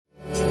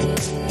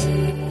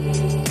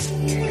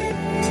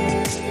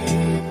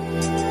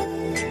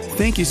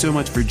Thank you so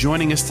much for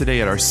joining us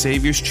today at our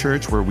Savior's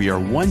Church, where we are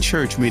one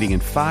church meeting in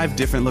 5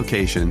 different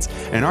locations.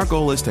 And our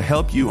goal is to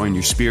help you on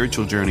your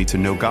spiritual journey to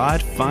know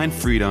God, find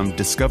freedom,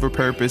 discover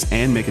purpose,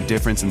 and make a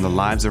difference in the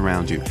lives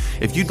around you.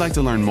 If you'd like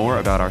to learn more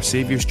about our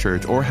Savior's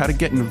Church or how to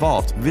get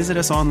involved, visit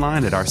us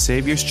online at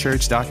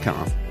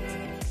oursaviorschurch.com.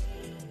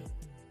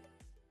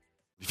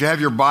 If you have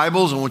your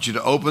Bibles, I want you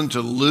to open to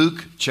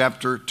Luke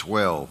chapter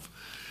 12.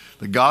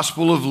 The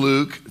Gospel of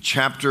Luke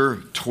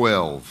chapter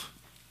 12.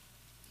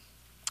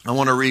 I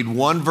want to read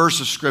one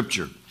verse of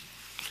Scripture.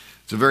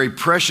 It's a very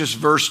precious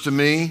verse to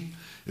me.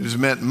 It has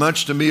meant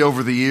much to me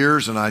over the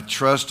years, and I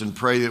trust and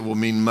pray it will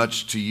mean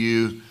much to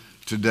you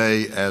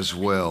today as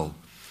well.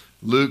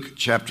 Luke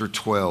chapter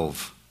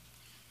 12.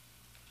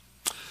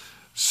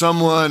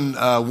 Someone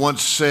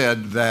once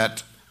said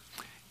that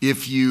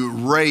if you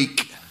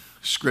rake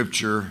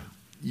Scripture,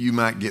 you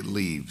might get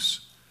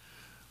leaves.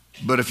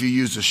 But if you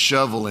use a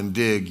shovel and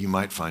dig, you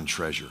might find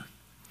treasure.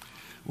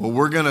 Well,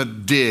 we're going to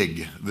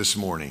dig this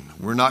morning.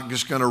 We're not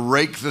just going to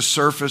rake the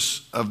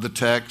surface of the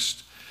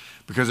text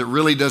because it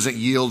really doesn't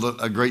yield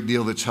a great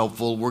deal that's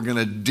helpful. We're going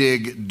to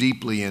dig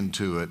deeply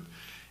into it,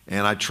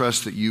 and I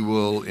trust that you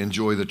will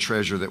enjoy the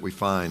treasure that we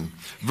find.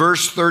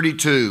 Verse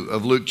 32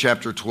 of Luke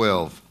chapter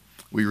 12,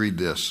 we read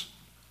this.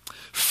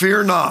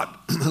 Fear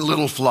not,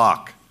 little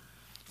flock,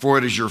 for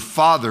it is your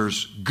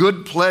Father's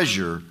good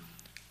pleasure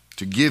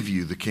to give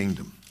you the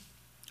kingdom.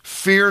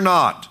 Fear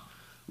not,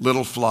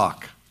 little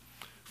flock,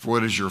 for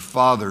it is your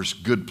Father's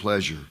good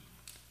pleasure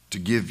to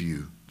give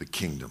you the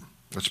kingdom.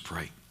 Let's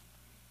pray.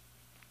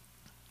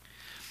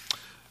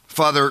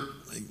 Father,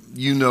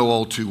 you know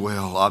all too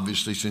well,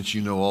 obviously, since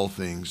you know all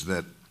things,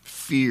 that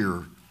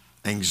fear,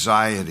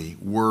 anxiety,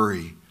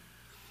 worry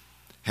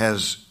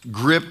has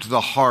gripped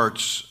the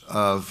hearts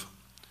of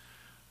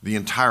the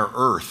entire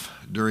earth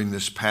during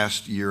this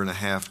past year and a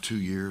half, 2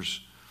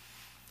 years.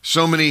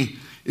 So many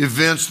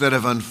events that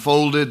have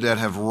unfolded that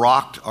have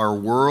rocked our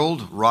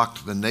world,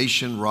 rocked the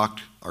nation,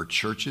 rocked our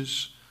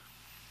churches.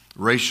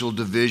 Racial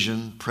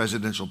division,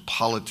 presidential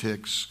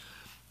politics,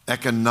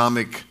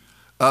 economic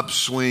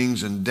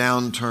upswings and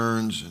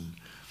downturns,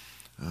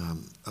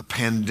 and a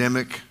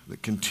pandemic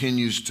that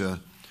continues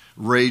to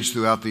rage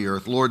throughout the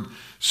earth. Lord,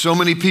 so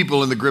many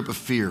people in the grip of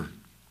fear.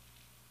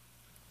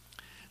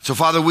 So,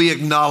 Father, we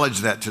acknowledge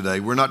that today.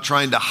 We're not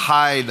trying to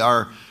hide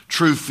our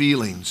true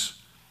feelings.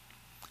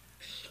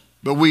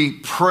 But we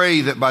pray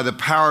that by the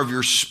power of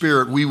your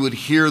Spirit, we would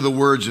hear the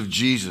words of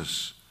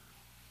Jesus.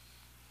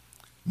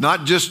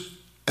 Not just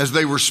as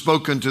they were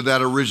spoken to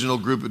that original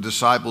group of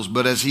disciples,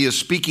 but as he is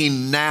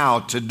speaking now,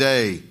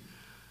 today.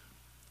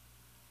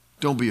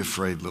 Don't be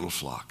afraid, little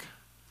flock.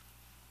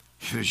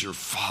 It is your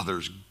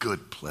Father's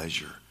good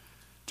pleasure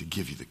to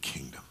give you the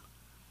kingdom.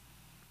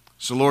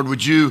 So, Lord,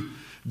 would you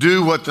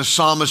do what the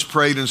psalmist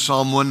prayed in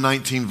Psalm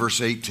 119, verse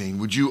 18?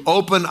 Would you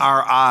open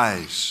our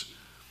eyes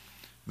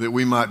that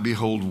we might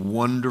behold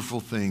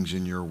wonderful things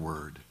in your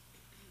word?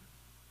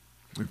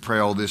 We pray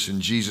all this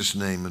in Jesus'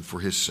 name and for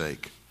his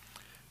sake.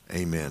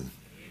 Amen.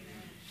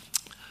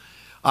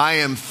 I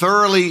am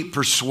thoroughly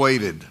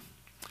persuaded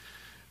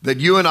that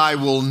you and I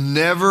will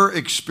never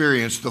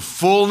experience the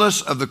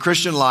fullness of the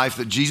Christian life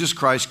that Jesus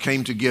Christ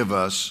came to give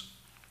us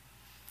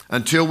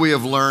until we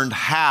have learned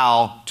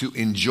how to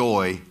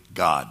enjoy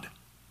God.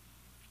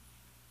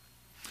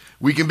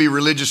 We can be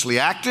religiously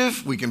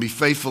active, we can be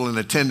faithful in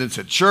attendance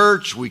at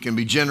church, we can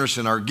be generous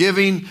in our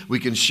giving, we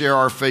can share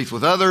our faith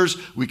with others,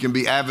 we can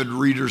be avid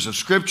readers of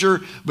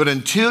Scripture, but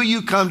until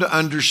you come to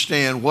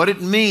understand what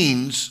it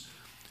means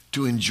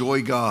to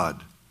enjoy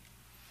God,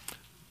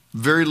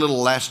 very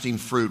little lasting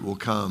fruit will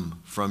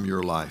come from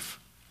your life.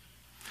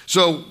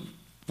 So,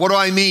 what do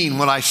I mean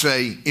when I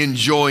say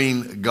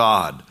enjoying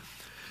God?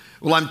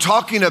 Well, I'm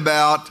talking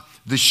about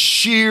the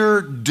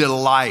sheer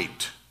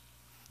delight,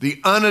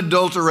 the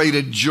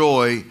unadulterated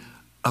joy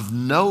of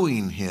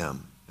knowing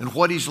him and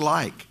what he's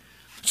like.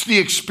 It's the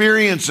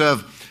experience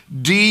of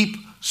deep,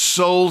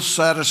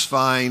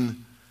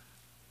 soul-satisfying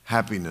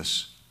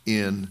happiness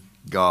in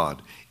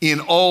God, in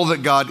all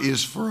that God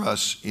is for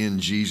us in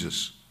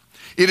Jesus.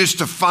 It is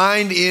to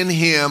find in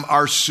him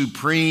our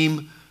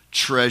supreme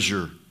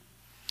treasure,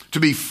 to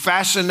be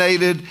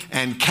fascinated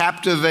and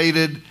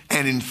captivated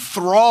and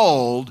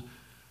enthralled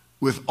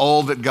with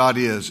all that God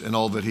is and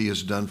all that he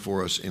has done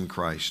for us in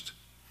Christ.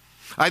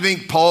 I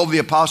think Paul the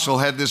Apostle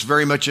had this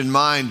very much in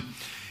mind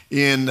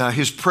in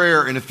his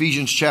prayer in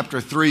Ephesians chapter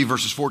 3,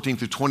 verses 14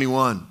 through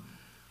 21.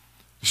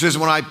 He says,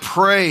 when I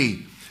pray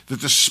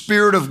that the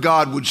Spirit of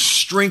God would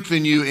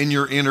strengthen you in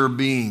your inner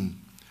being,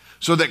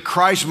 so that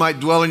Christ might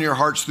dwell in your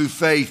hearts through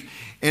faith,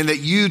 and that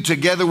you,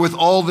 together with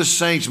all the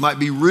saints, might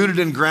be rooted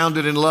and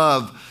grounded in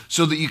love,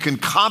 so that you can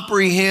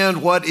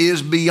comprehend what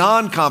is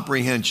beyond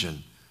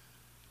comprehension,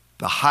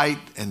 the height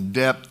and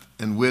depth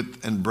and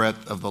width and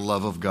breadth of the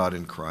love of God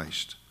in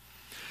Christ.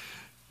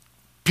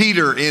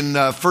 Peter in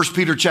 1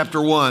 Peter chapter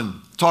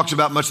 1 talks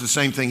about much the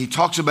same thing. He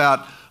talks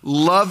about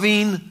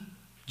loving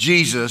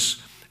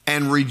Jesus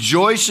and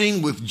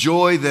rejoicing with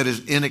joy that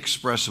is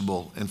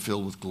inexpressible and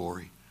filled with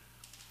glory.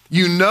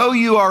 You know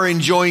you are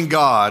enjoying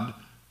God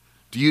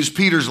To use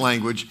Peter's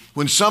language,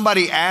 when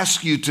somebody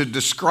asks you to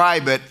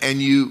describe it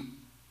and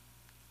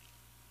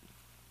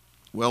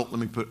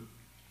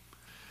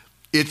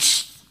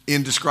it's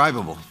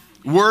indescribable.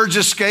 Words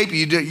escape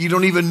you. You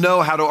don't even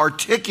know how to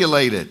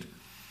articulate it.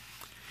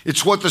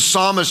 It's what the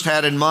psalmist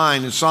had in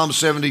mind in Psalm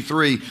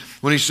 73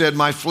 when he said,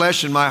 "My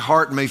flesh and my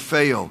heart may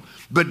fail,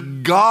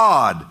 but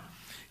God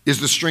is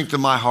the strength of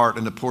my heart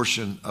and the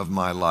portion of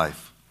my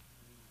life."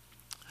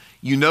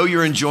 You know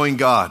you're enjoying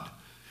God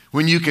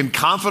when you can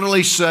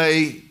confidently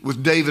say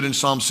with David in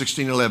Psalm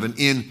 16:11,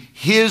 "In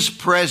his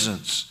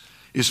presence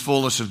is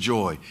fullness of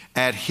joy.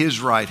 At his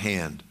right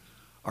hand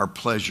are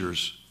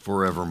pleasures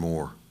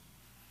forevermore."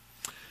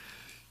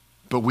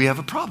 But we have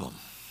a problem.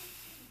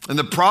 And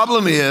the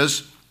problem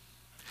is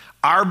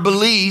our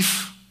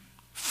belief,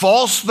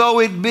 false though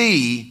it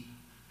be,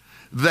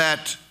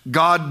 that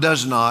God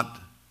does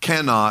not,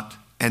 cannot,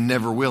 and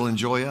never will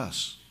enjoy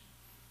us.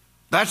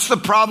 That's the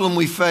problem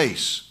we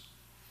face.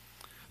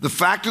 The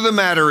fact of the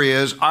matter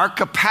is our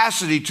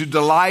capacity to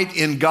delight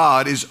in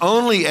God is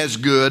only as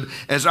good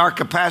as our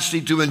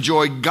capacity to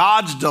enjoy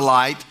God's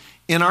delight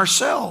in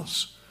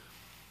ourselves.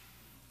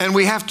 And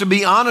we have to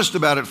be honest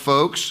about it,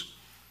 folks.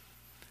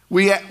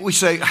 We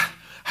say,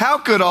 how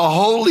could a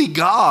holy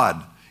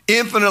God,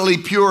 infinitely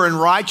pure and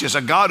righteous,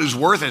 a God who's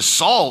worth his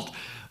salt,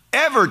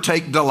 ever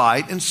take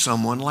delight in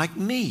someone like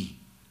me,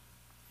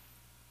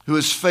 who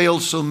has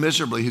failed so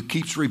miserably, who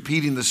keeps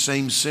repeating the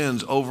same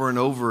sins over and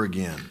over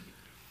again?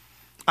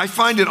 I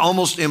find it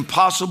almost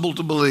impossible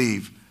to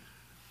believe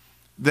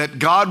that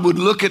God would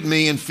look at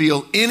me and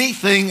feel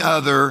anything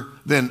other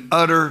than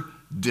utter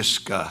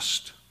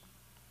disgust.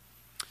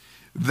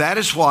 That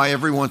is why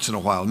every once in a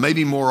while,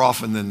 maybe more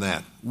often than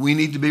that, we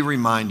need to be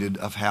reminded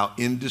of how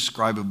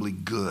indescribably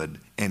good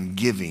and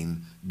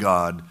giving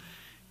God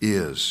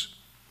is.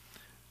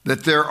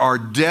 That there are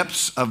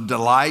depths of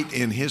delight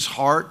in his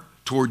heart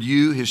toward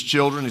you, his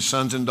children, his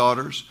sons and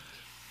daughters.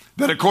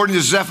 That according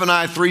to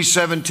Zephaniah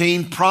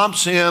 3:17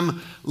 prompts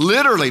him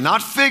literally,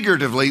 not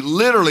figuratively,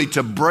 literally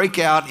to break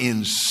out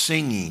in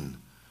singing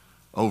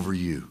over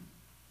you.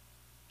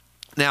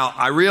 Now,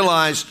 I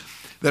realize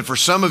that for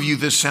some of you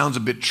this sounds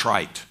a bit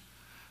trite.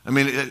 I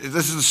mean,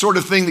 this is the sort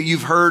of thing that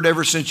you've heard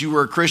ever since you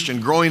were a Christian,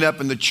 growing up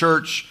in the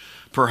church,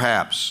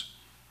 perhaps.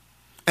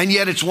 And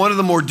yet it's one of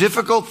the more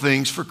difficult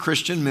things for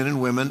Christian men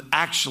and women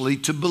actually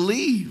to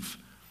believe.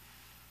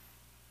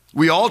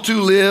 We all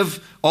too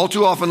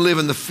often live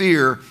in the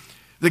fear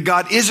that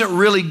God isn't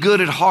really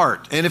good at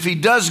heart. And if he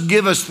does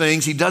give us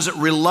things, he does it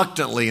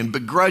reluctantly and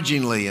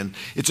begrudgingly, and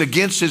it's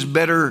against his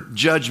better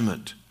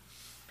judgment.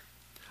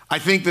 I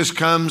think this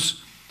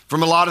comes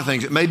from a lot of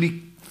things. It may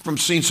be from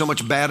seeing so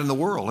much bad in the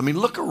world. I mean,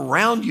 look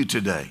around you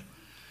today.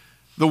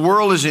 The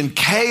world is in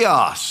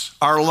chaos.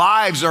 Our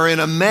lives are in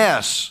a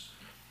mess.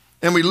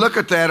 And we look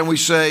at that and we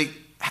say,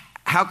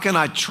 how can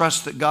I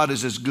trust that God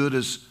is as good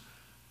as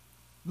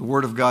the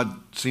Word of God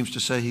seems to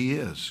say he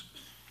is?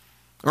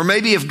 Or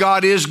maybe if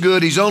God is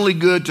good, he's only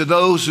good to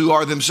those who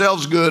are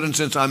themselves good, and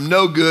since I'm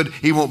no good,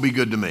 he won't be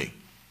good to me.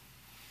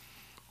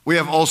 We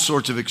have all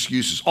sorts of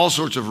excuses, all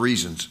sorts of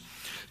reasons.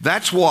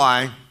 That's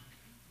why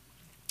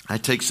I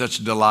take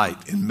such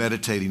delight in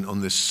meditating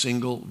on this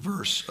single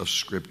verse of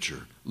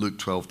Scripture, Luke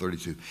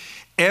 12:32.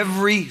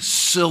 Every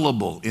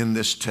syllable in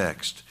this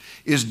text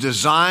is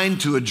designed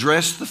to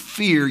address the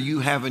fear you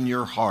have in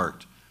your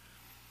heart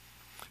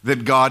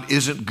that God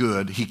isn't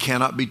good, he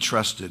cannot be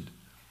trusted,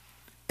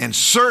 and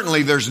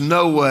certainly there's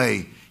no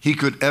way he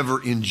could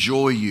ever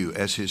enjoy you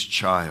as his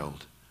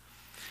child.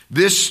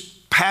 This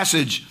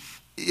passage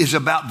is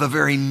about the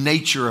very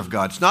nature of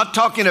God. It's not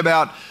talking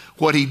about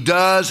what he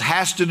does,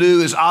 has to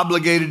do, is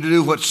obligated to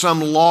do, what some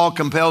law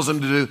compels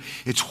him to do.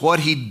 It's what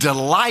he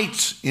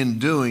delights in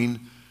doing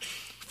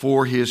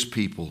for his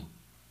people.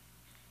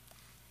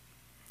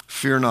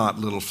 Fear not,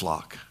 little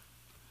flock,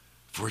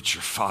 for it's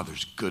your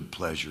Father's good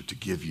pleasure to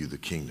give you the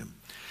kingdom.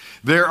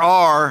 There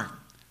are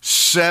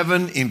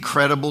 7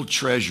 incredible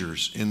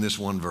treasures in this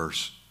one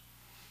verse.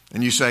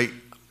 And you say,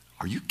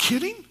 are you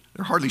kidding?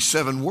 There are hardly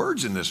 7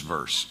 words in this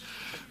verse.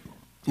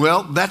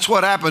 Well, that's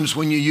what happens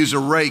when you use a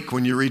rake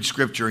when you read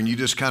Scripture and you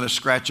just kind of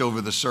scratch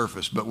over the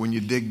surface. But when you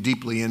dig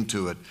deeply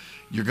into it,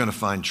 you're going to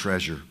find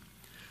treasure.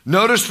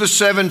 Notice the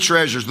 7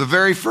 treasures. The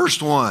very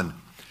first one,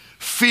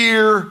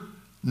 fear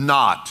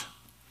not.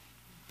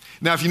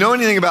 Now, if you know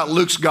anything about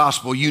Luke's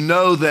gospel, you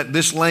know that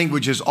this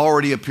language has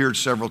already appeared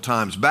several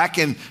times. Back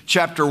in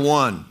chapter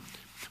 1,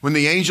 when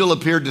the angel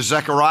appeared to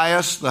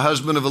Zacharias, the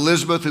husband of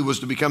Elizabeth, who was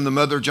to become the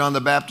mother of John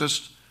the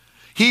Baptist,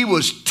 he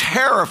was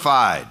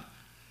terrified.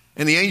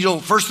 And the angel,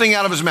 first thing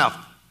out of his mouth,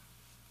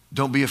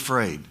 don't be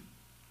afraid,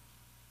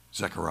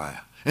 Zechariah.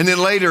 And then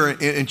later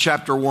in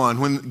chapter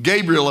 1, when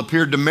Gabriel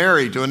appeared to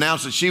Mary to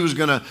announce that she was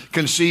going to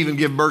conceive and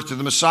give birth to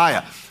the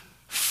Messiah,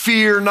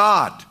 fear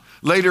not.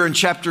 Later in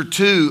chapter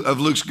 2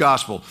 of Luke's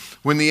gospel,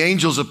 when the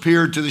angels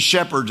appeared to the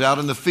shepherds out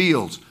in the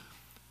fields,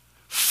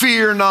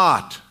 fear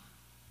not.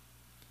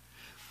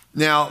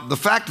 Now, the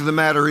fact of the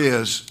matter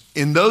is,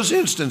 in those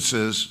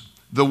instances,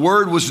 the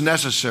word was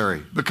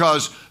necessary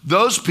because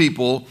those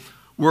people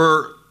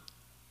were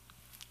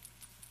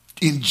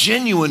in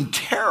genuine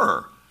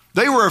terror.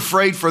 They were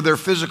afraid for their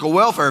physical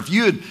welfare.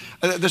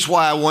 That's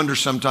why I wonder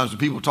sometimes when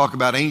people talk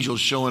about angels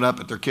showing up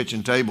at their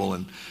kitchen table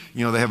and,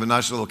 they have a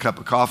nice little cup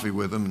of coffee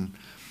with them. And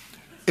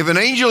if an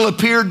angel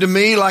appeared to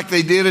me like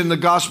they did in the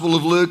Gospel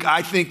of Luke,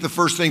 I think the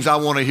first things I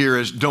want to hear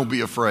is, don't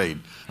be afraid.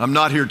 I'm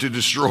not here to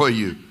destroy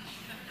you.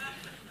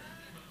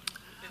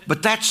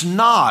 But that's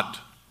not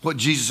what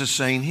Jesus is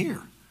saying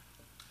here.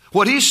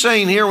 What he's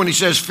saying here when he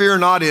says, fear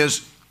not,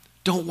 is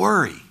don't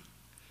worry.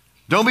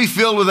 Don't be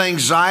filled with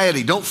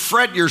anxiety. Don't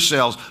fret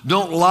yourselves.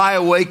 Don't lie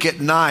awake at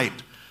night,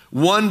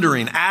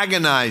 wondering,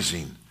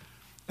 agonizing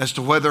as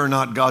to whether or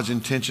not God's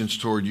intentions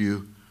toward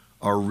you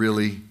are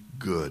really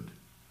good.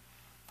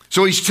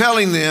 So he's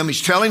telling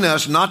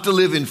us not to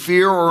live in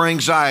fear or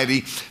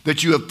anxiety,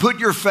 that you have put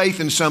your faith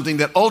in something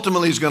that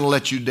ultimately is going to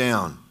let you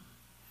down.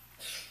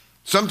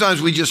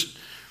 Sometimes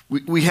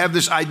we have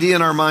this idea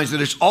in our minds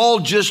that it's all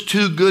just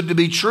too good to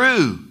be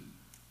true.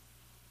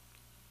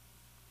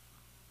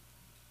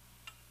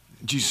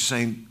 Jesus is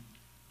saying,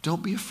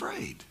 don't be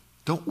afraid.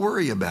 Don't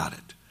worry about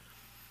it.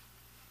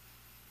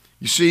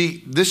 You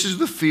see, this is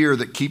the fear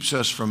that keeps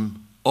us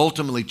from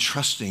ultimately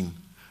trusting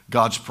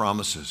God's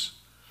promises.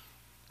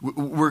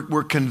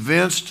 We're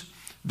convinced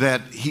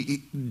that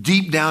he,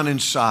 deep down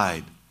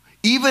inside,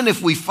 even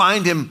if we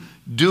find him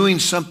doing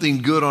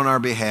something good on our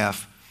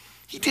behalf,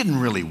 he didn't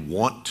really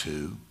want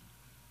to.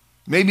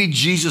 Maybe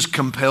Jesus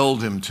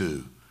compelled him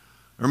to.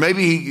 Or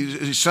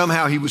maybe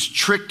somehow he was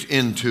tricked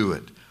into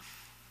it.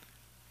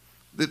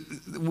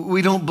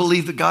 We don't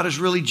believe that God is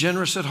really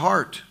generous at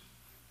heart.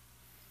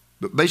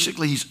 But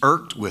basically, he's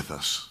irked with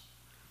us.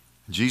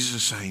 Jesus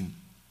is saying,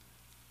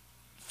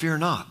 fear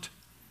not,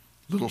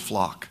 little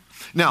flock.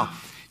 Now,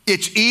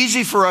 it's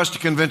easy for us to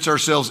convince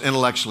ourselves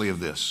intellectually of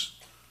this.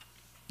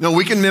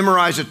 We can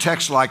memorize a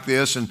text like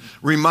this and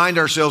remind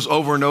ourselves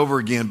over and over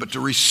again, but to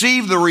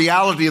receive the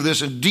reality of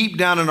this and deep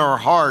down in our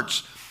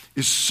hearts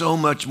is so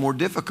much more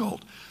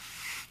difficult.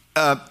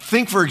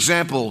 Think, for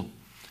example,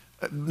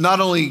 not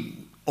only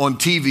on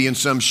TV in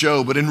some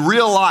show, but in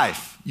real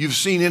life, you've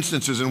seen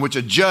instances in which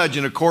a judge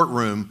in a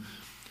courtroom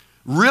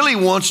really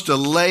wants to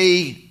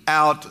lay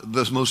out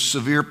the most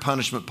severe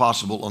punishment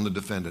possible on the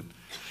defendant.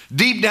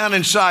 Deep down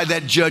inside,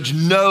 that judge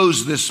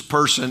knows this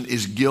person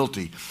is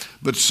guilty,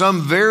 but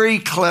some very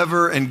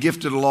clever and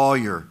gifted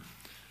lawyer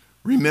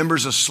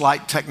remembers a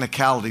slight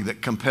technicality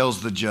that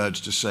compels the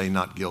judge to say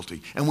not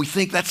guilty. And we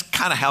think that's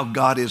kind of how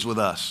God is with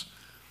us.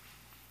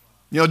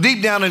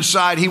 Deep down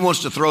inside, he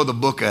wants to throw the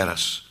book at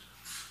us.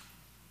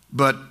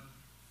 But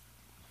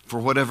for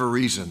whatever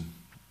reason,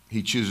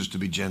 he chooses to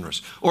be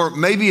generous. Or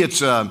maybe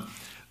it's a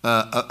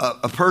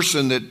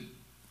person that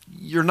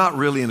you're not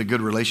really in a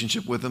good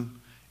relationship with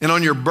them. And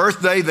on your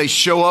birthday, they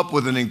show up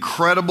with an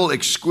incredible,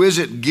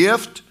 exquisite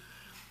gift.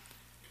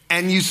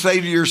 And you say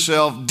to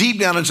yourself,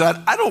 deep down inside,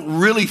 I don't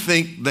really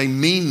think they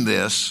mean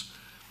this.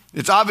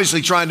 It's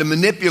obviously trying to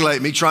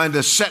manipulate me, trying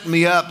to set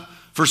me up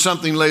for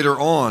something later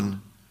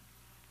on.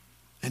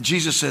 And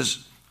Jesus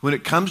says, when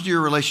it comes to your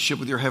relationship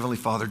with your Heavenly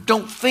Father,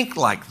 don't think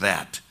like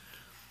that.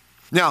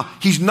 Now,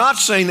 he's not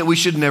saying that we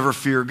should never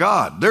fear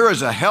God. There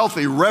is a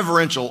healthy,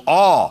 reverential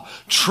awe,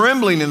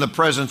 trembling in the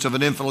presence of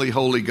an infinitely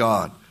holy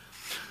God.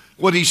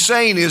 What he's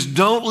saying is,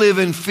 don't live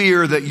in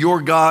fear that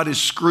your God is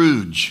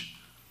Scrooge,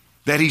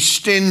 that he's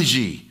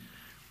stingy,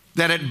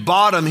 that at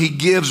bottom he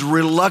gives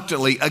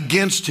reluctantly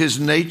against his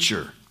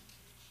nature.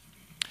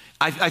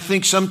 I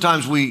think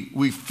sometimes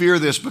we fear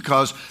this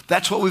because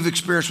that's what we've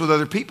experienced with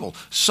other people.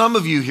 Some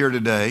of you here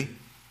today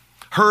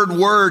heard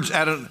words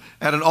at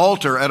an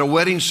altar, at a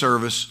wedding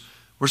service,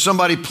 where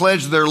somebody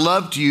pledged their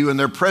love to you and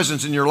their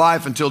presence in your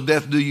life until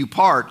death do you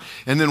part.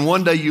 And then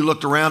one day you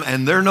looked around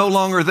and they're no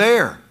longer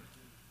there.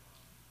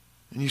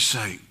 And you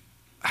say,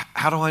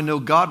 how do I know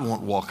God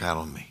won't walk out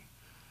on me?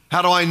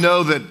 How do I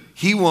know that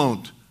he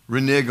won't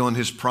renege on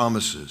his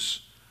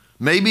promises?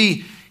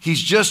 Maybe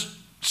he's just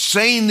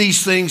saying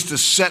these things to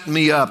set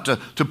me up,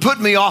 to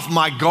put me off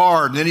my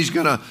guard, and then he's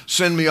going to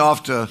send me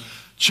off to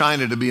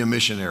China to be a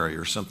missionary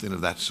or something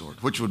of that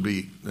sort, which would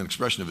be an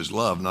expression of his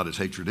love, not his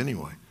hatred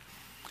anyway.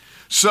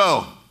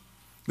 So,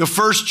 the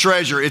first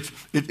treasure,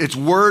 it's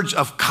words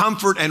of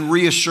comfort and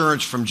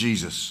reassurance from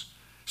Jesus.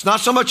 It's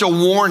not so much a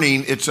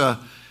warning, it's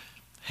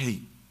hey,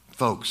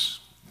 folks,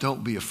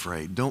 don't be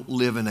afraid. Don't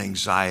live in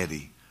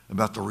anxiety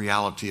about the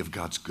reality of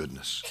God's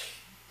goodness.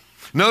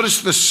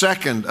 Notice the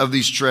second of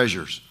these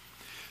treasures.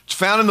 It's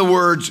found in the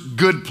words,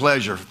 good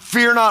pleasure.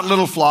 Fear not,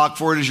 little flock,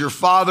 for it is your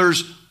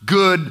Father's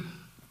good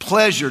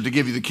pleasure to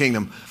give you the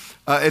kingdom.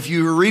 If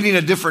you're reading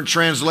a different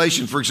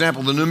translation, for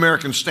example, the New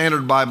American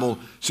Standard Bible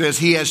says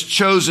he has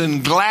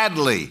chosen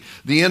gladly.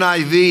 The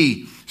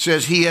NIV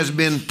says he has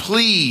been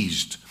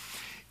pleased.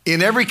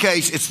 In every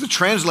case, it's the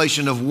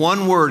translation of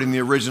one word in the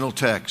original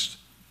text.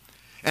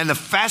 And the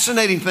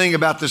fascinating thing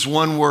about this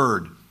one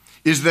word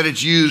is that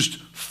it's used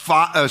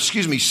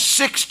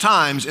 6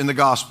 times in the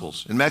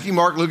Gospels. In Matthew,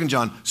 Mark, Luke, and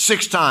John,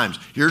 6 times.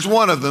 Here's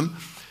one of them.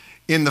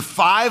 In the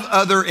 5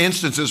 other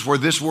instances where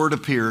this word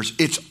appears,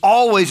 it's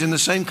always in the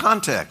same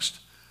context.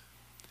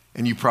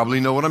 And you probably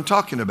know what I'm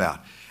talking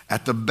about.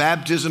 At the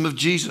baptism of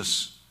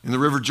Jesus in the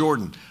River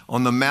Jordan,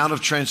 on the Mount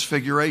of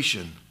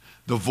Transfiguration,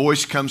 the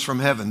voice comes from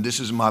heaven. This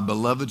is my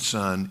beloved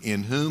Son,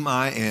 in whom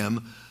I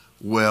am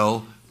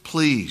well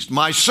pleased.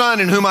 My Son,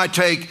 in whom I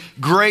take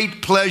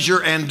great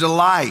pleasure and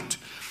delight.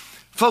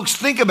 Folks,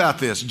 think about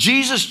this.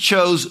 Jesus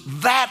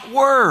chose that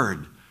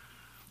word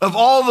of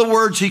all the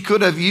words he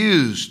could have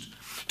used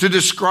to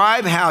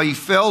describe how he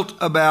felt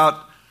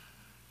about,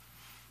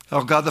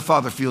 how God the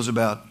Father feels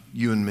about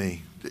you and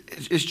me.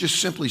 It's just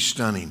simply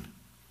stunning.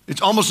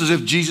 It's almost as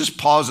if Jesus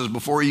pauses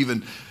before he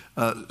even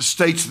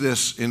states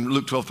this in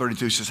Luke 12:32.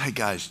 He says, hey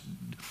guys,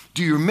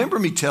 do you remember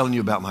me telling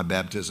you about my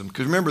baptism?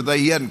 Because remember,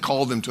 he hadn't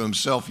called them to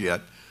himself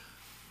yet.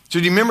 So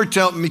do you remember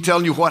me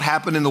telling you what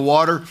happened in the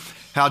water?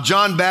 How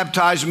John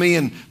baptized me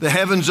and the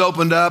heavens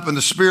opened up and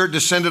the Spirit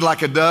descended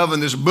like a dove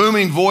and this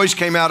booming voice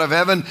came out of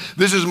heaven.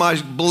 This is my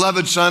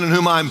beloved Son in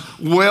whom I'm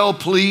well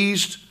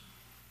pleased.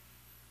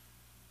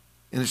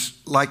 And it's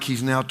like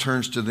he now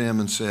turns to them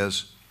and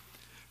says,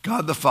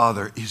 God the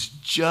Father is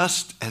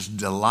just as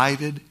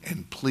delighted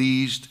and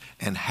pleased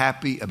and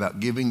happy about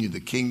giving you the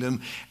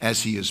kingdom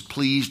as he is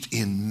pleased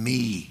in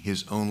me,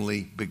 his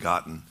only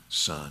begotten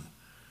Son.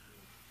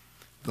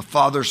 The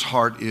Father's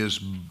heart is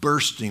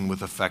bursting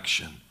with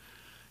affection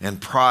and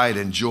pride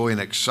and joy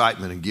and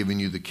excitement in giving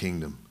you the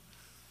kingdom.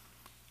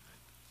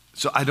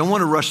 So I don't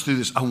want to rush through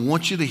this. I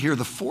want you to hear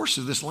the force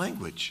of this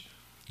language.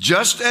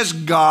 Just as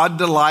God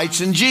delights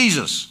in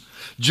Jesus,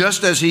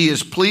 just as he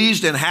is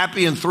pleased and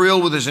happy and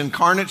thrilled with his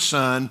incarnate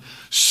Son,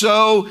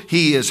 so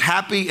he is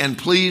happy and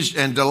pleased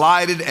and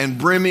delighted and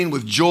brimming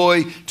with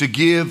joy to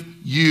give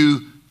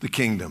you the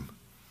kingdom.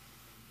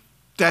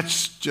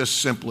 That's just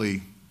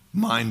simply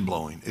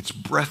mind-blowing. It's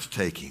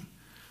breathtaking.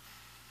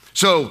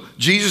 So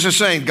Jesus is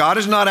saying God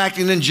is not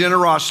acting in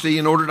generosity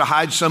in order to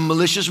hide some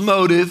malicious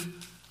motive.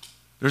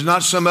 There's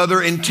not some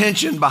other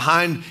intention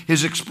behind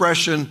his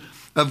expression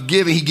of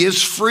giving. He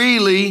gives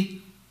freely.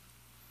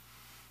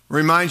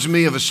 Reminds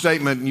me of a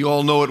statement, and you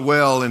all know it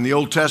well, in the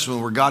Old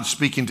Testament where God's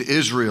speaking to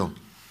Israel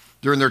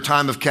during their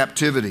time of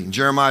captivity. In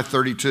Jeremiah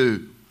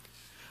 32,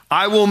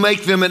 I will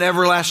make them an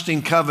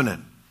everlasting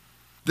covenant,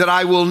 that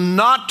I will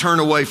not turn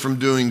away from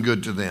doing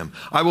good to them.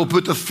 I will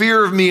put the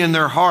fear of me in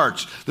their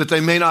hearts, that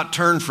they may not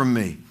turn from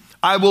me.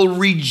 I will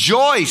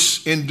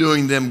rejoice in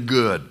doing them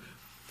good,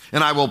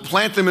 and I will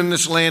plant them in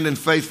this land in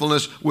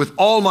faithfulness with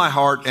all my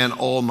heart and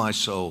all my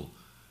soul.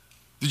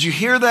 Did you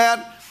hear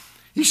that?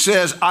 He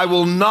says, I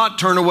will not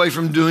turn away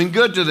from doing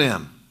good to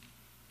them.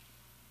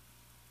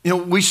 You know,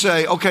 we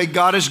say, okay,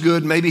 God is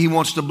good. Maybe he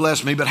wants to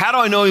bless me, but how do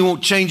I know he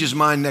won't change his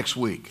mind next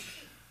week?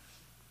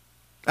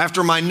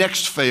 After my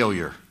next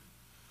failure.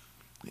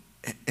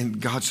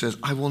 And God says,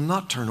 I will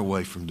not turn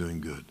away from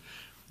doing good.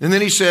 And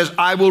then he says,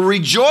 I will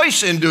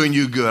rejoice in doing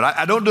you good.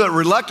 I don't do it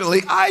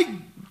reluctantly.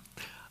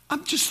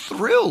 I'm just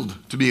thrilled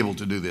to be able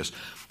to do this.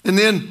 And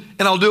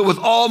I'll do it with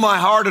all my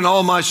heart and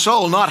all my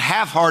soul, not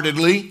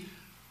half-heartedly.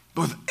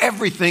 But with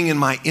everything in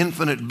my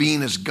infinite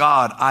being as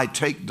God, I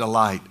take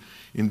delight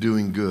in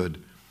doing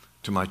good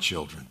to my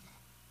children.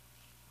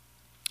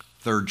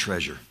 Third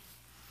treasure.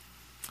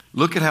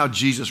 Look at how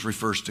Jesus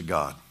refers to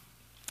God.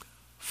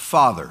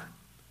 Father.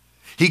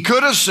 He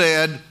could have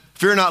said,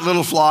 fear not,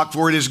 little flock,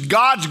 for it is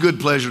God's good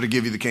pleasure to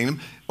give you the kingdom,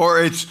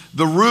 or it's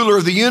the ruler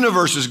of the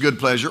universe's good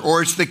pleasure,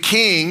 or it's the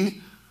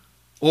king,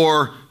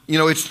 or,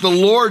 it's the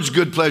Lord's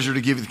good pleasure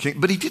to give you the kingdom.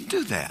 But he didn't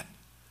do that.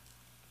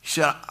 He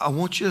said, I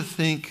want you to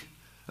think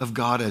of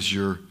God as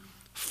your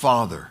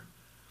Father.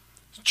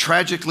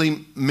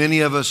 Tragically,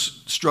 many of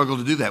us struggle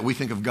to do that. We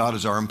think of God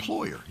as our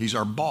employer. He's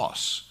our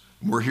boss.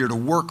 We're here to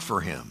work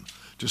for him,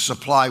 to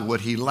supply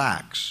what he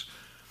lacks.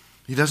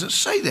 He doesn't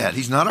say that.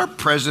 He's not our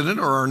president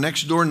or our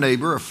next door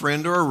neighbor, a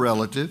friend or a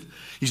relative.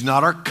 He's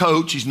not our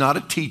coach. He's not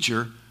a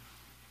teacher.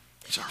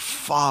 He's our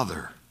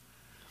Father.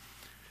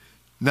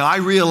 Now, I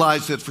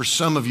realize that for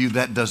some of you,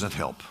 that doesn't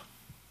help.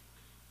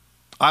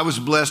 I was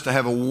blessed to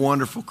have a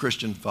wonderful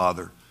Christian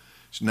father.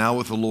 He's now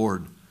with the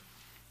Lord.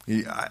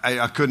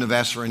 I couldn't have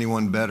asked for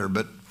anyone better,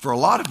 but for a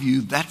lot of you,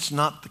 that's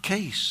not the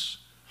case.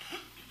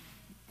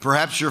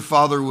 Perhaps your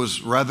father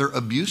was rather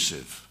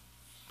abusive.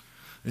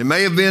 It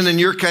may have been in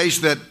your case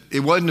that it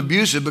wasn't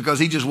abusive because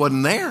he just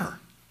wasn't there.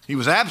 He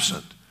was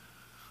absent.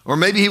 Or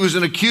maybe he was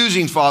an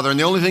accusing father, and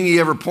the only thing he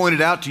ever pointed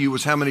out to you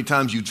was how many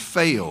times you'd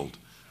failed.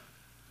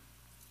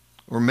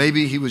 Or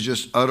maybe he was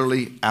just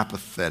utterly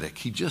apathetic.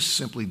 He just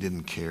simply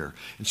didn't care.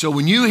 And so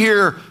when you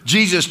hear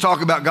Jesus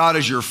talk about God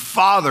as your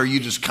Father, you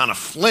just kind of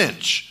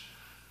flinch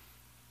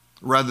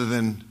rather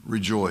than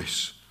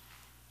rejoice.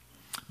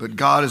 But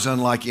God is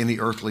unlike any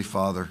earthly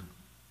father.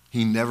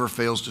 He never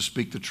fails to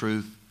speak the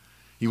truth.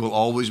 He will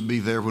always be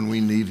there when we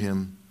need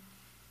him.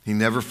 He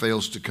never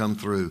fails to come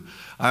through.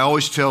 I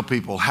always tell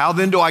people, how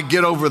then do I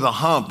get over the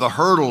hump, the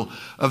hurdle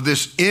of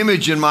this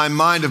image in my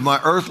mind of my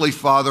earthly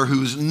father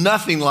who is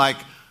nothing like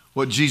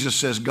what Jesus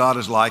says God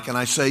is like? And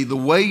I say, the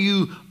way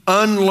you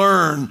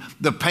unlearn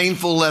the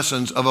painful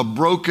lessons of a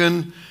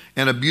broken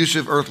and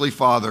abusive earthly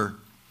father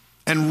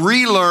and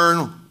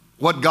relearn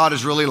what God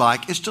is really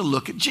like is to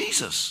look at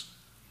Jesus.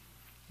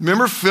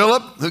 Remember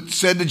Philip who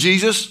said to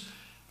Jesus,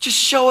 Just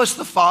show us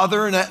the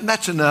Father, and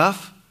that's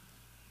enough.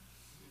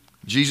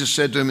 Jesus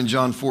said to him in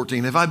John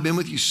 14, have I been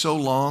with you so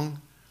long?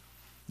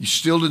 You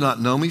still do not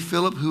know me,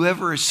 Philip?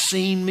 Whoever has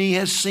seen me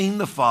has seen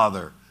the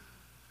Father.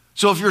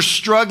 So if you're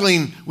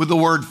struggling with the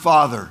word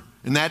Father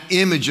and that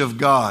image of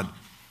God,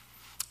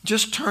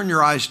 just turn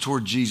your eyes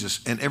toward Jesus,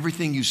 and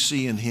everything you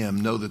see in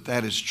him, know that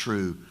that is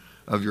true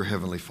of your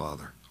Heavenly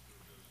Father.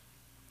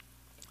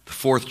 The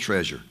fourth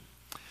treasure,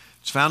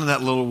 it's found in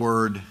that little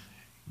word,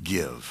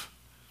 give.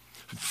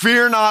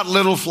 Fear not,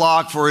 little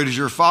flock, for it is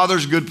your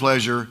Father's good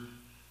pleasure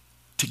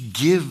to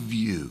give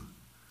you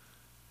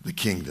the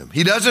kingdom.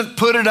 He doesn't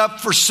put it up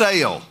for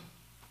sale.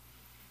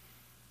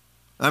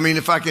 I mean,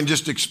 if I can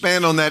just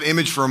expand on that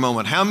image for a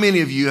moment, how many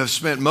of you have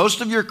spent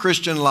most of your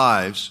Christian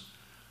lives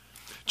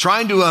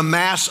trying to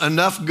amass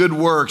enough good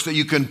works that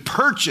you can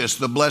purchase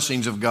the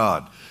blessings of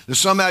God? That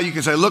somehow you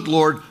can say, look,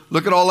 Lord,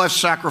 look at all I've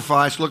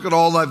sacrificed, look at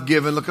all I've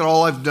given, look at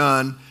all I've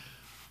done.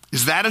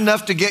 Is that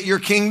enough to get your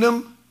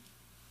kingdom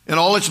and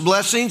all its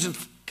blessings? And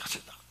God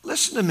said,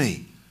 listen to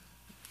me.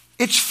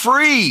 It's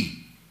free.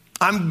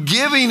 I'm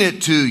giving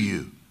it to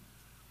you.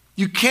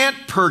 You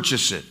can't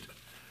purchase it.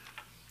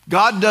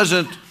 God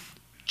doesn't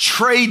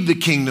trade the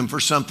kingdom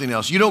for something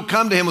else. You don't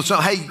come to him with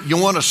something, hey, you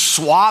want to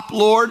swap,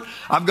 Lord?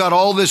 I've got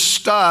all this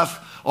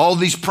stuff, all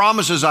these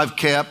promises I've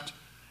kept,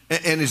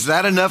 and is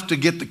that enough to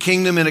get the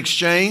kingdom in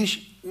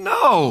exchange?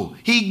 No,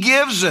 he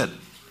gives it.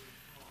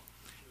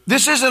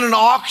 This isn't an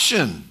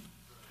auction.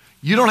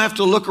 You don't have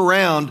to look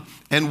around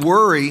and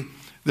worry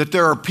that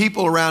there are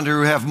people around here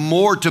who have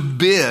more to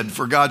bid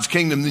for God's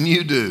kingdom than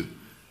you do.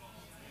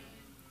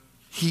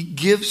 He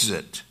gives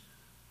it.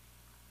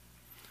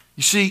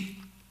 You see,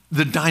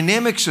 the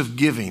dynamics of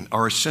giving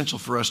are essential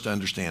for us to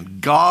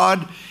understand.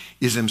 God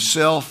is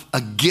himself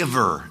a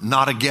giver,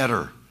 not a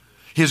getter.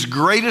 His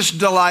greatest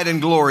delight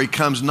and glory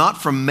comes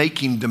not from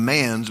making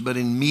demands, but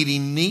in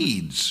meeting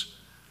needs.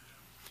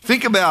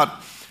 Think about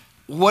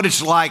what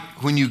it's like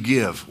when you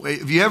give.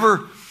 Have you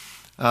ever,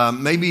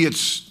 maybe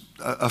it's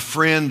a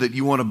friend that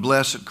you want to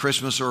bless at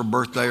Christmas or a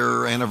birthday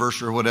or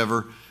anniversary or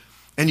whatever,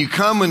 and you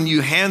come and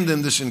you hand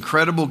them this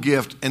incredible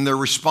gift, and their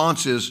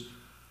response is,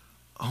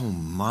 oh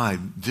my,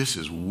 this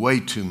is way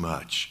too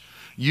much.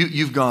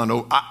 You've gone,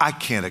 oh, I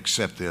can't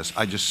accept this.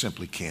 I just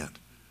simply can't.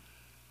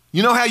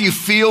 You know how you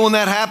feel when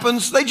that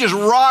happens? They just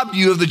robbed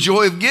you of the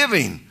joy of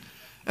giving.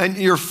 And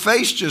your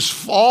face just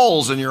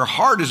falls and your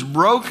heart is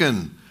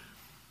broken.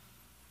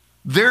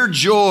 Their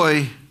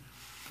joy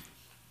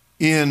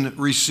in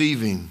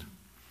receiving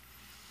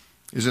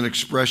is an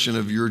expression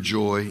of your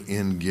joy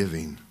in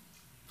giving.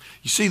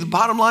 You see, the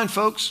bottom line,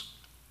 folks,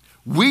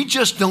 we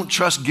just don't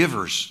trust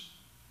givers.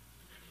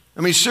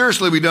 I mean,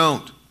 seriously, we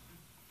don't.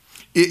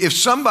 If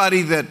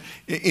somebody that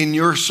in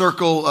your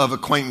circle of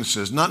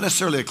acquaintances, not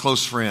necessarily a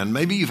close friend,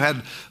 maybe you've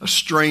had a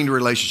strained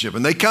relationship,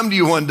 and they come to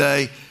you one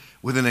day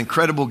with an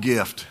incredible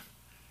gift,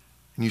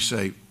 and you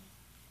say,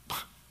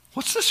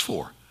 what's this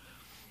for?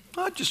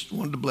 I just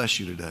wanted to bless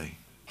you today.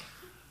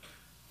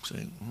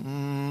 Say,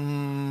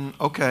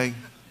 okay.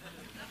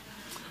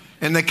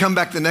 And they come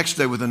back the next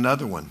day with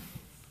another one.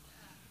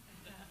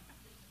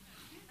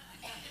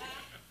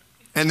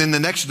 And then the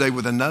next day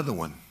with another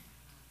one.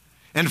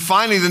 And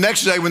finally, the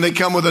next day when they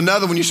come with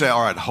another one, you say,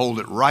 all right, hold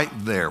it right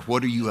there.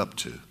 What are you up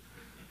to?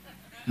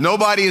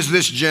 Nobody is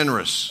this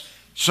generous.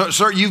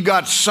 Sir, you've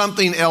got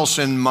something else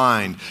in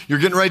mind. You're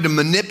getting ready to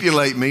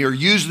manipulate me or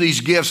use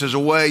these gifts as a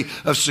way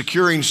of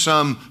securing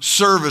some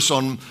service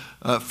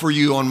for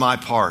you on my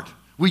part.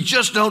 We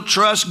just don't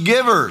trust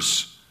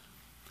givers.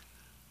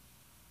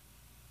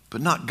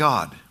 But not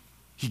God.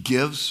 He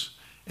gives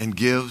and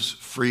gives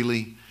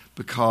freely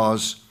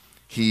because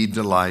he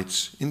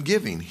delights in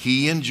giving.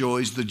 He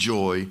enjoys the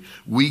joy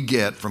we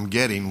get from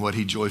getting what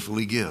he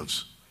joyfully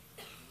gives.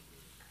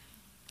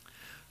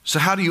 So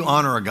how do you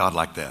honor a God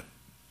like that?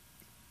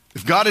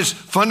 If God is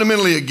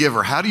fundamentally a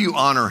giver, how do you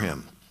honor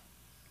him?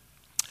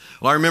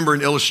 Well, I remember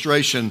an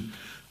illustration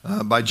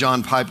by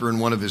John Piper in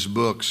one of his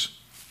books.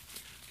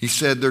 He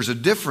said there's a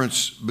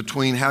difference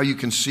between how you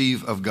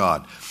conceive of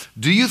God.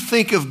 Do you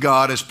think of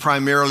God as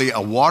primarily a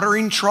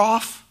watering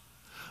trough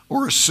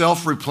or a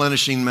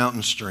self-replenishing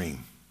mountain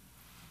stream?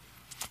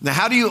 Now,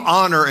 how do you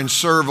honor and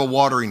serve a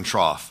watering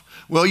trough?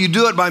 Well, you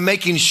do it by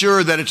making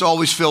sure that it's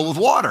always filled with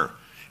water.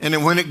 And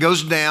then when it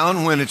goes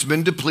down, when it's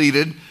been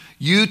depleted,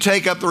 you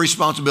take up the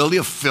responsibility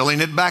of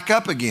filling it back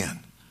up again.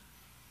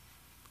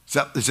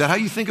 Is that how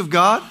you think of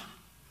God?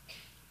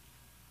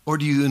 Or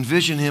do you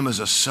envision him as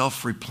a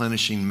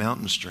self-replenishing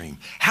mountain stream?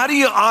 How do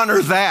you honor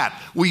that?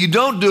 Well, you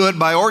don't do it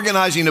by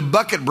organizing a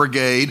bucket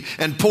brigade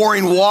and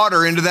pouring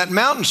water into that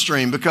mountain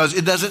stream because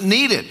it doesn't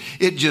need it.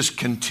 It just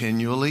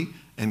continually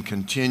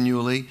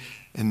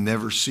and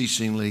never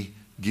ceasingly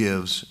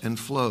gives and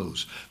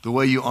flows. The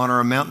way you honor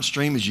a mountain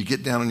stream is you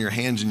get down on your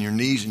hands and your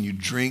knees and you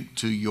drink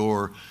to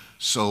your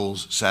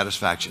soul's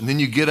satisfaction. And then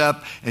you get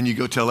up and you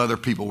go tell other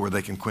people where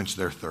they can quench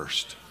their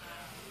thirst.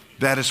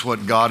 That is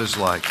what God is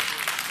like.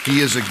 He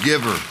is a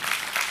giver,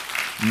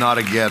 not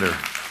a getter.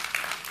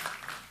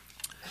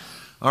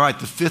 All right,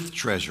 the fifth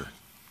treasure.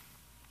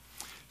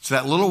 It's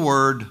that little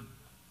word,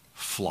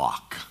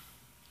 flock.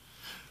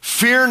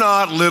 Fear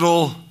not,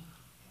 little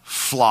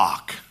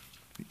flock.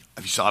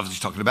 He's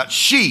obviously talking about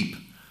sheep.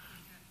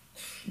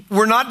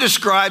 We're not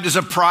described as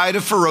a pride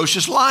of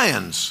ferocious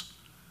lions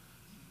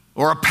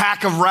or a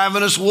pack of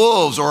ravenous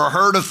wolves or a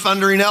herd of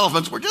thundering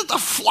elephants. We're just a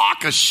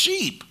flock of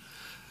sheep.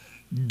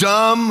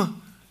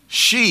 Dumb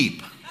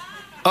sheep.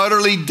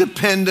 Utterly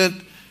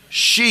dependent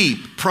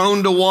sheep,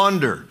 prone to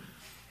wander.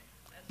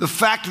 The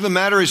fact of the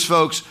matter is,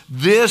 folks,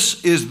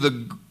 this is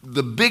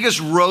the biggest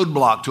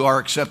roadblock to our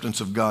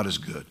acceptance of God as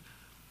good.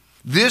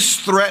 This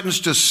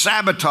threatens to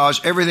sabotage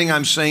everything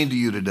I'm saying to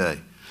you today.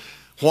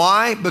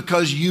 Why?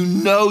 Because you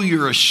know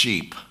you're a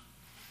sheep.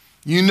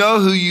 You know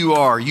who you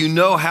are. You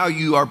know how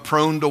you are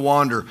prone to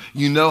wander.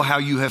 You know how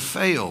you have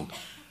failed.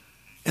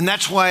 And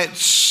that's why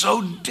it's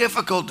so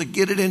difficult to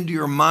get it into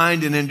your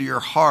mind and into your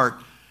heart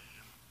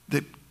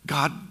that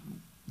God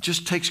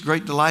just takes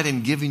great delight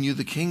in giving you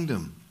the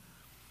kingdom.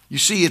 You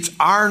see, it's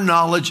our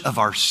knowledge of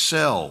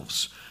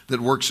ourselves that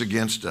works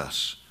against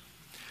us.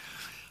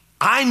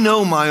 I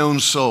know my own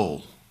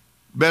soul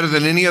better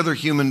than any other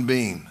human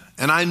being.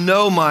 And I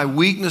know my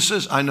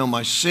weaknesses, I know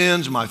my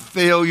sins, my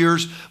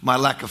failures, my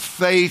lack of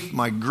faith,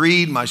 my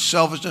greed, my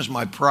selfishness,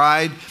 my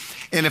pride.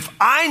 And if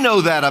I know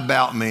that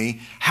about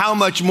me, how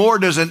much more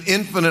does an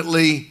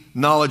infinitely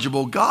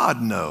knowledgeable God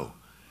know?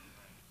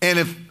 And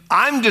if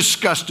I'm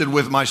disgusted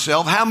with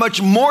myself, how much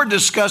more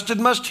disgusted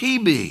must He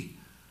be?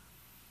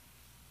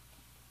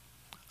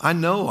 I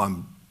know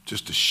I'm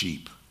just a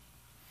sheep.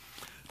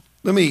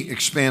 Let me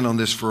expand on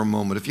this for a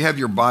moment. If you have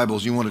your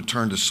Bibles, you want to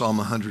turn to Psalm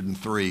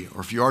 103, or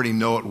if you already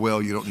know it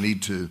well, you don't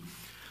need to.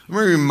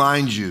 Let me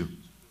remind you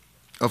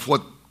of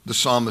what the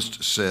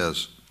psalmist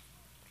says.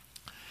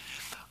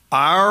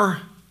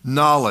 Our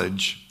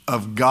knowledge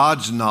of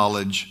God's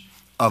knowledge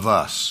of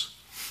us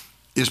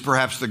is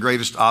perhaps the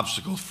greatest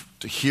obstacle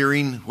to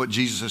hearing what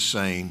Jesus is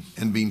saying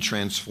and being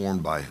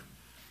transformed by it.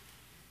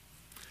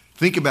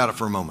 Think about it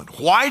for a moment.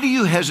 Why do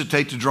you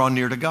hesitate to draw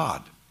near to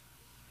God?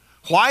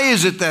 Why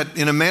is it that,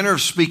 in a manner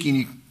of speaking,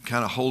 you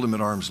kind of hold Him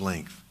at arm's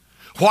length?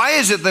 Why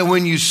is it that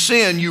when you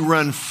sin, you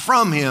run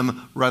from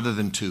Him rather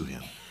than to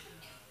Him?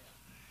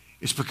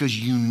 It's because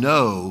you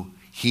know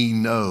He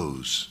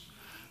knows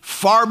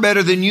far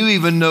better than you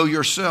even know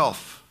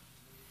yourself.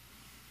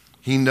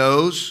 He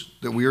knows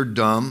that we are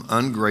dumb,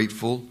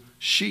 ungrateful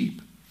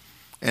sheep.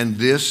 And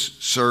this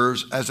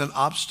serves as an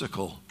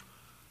obstacle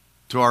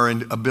to our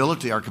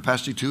ability, our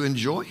capacity to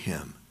enjoy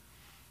Him.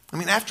 I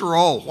mean, after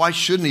all, why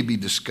shouldn't He be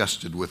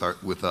disgusted with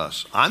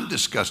us? I'm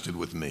disgusted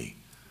with me.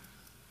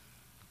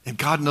 And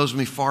God knows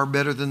me far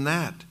better than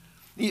that.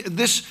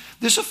 This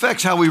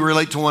affects how we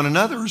relate to one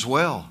another as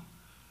well.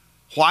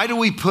 Why do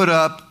we put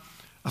up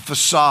a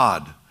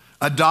facade,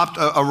 adopt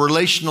a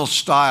relational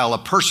style, a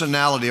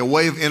personality, a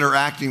way of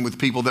interacting with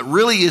people that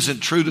really isn't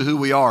true to who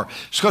we are?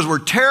 It's because we're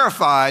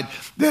terrified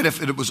that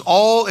if it was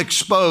all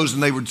exposed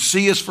and they would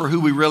see us for who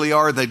we really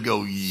are, they'd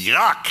go,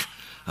 yuck.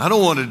 I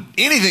don't want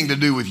anything to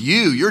do with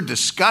you. You're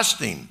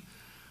disgusting.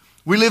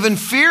 We live in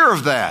fear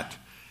of that.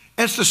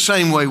 And it's the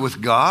same way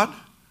with God.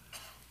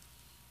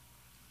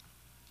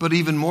 But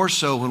even more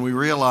so when we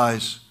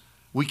realize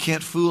we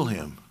can't fool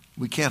Him.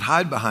 We can't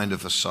hide behind a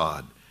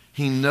facade.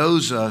 He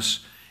knows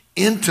us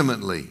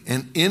intimately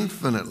and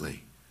infinitely.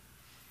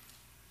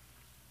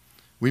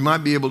 We might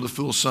be able to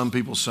fool some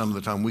people some of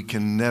the time. We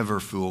can never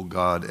fool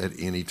God at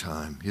any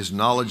time. His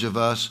knowledge of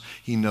us,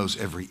 He knows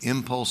every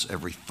impulse,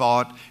 every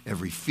thought,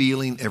 every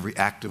feeling, every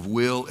act of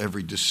will,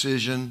 every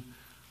decision.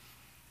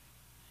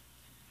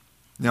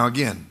 Now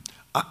again,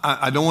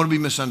 I don't want to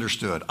be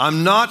misunderstood.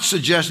 I'm not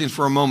suggesting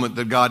for a moment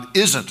that God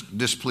isn't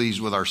displeased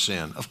with our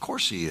sin. Of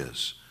course He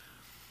is.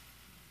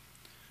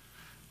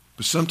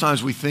 But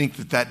sometimes we think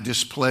that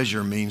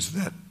displeasure means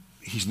that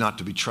He's not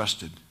to be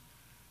trusted,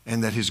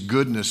 and that His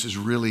goodness is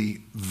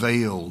really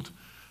veiled,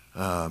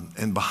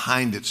 and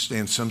behind it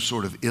stands some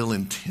sort of ill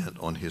intent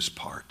on His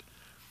part.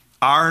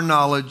 Our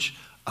knowledge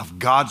of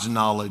God's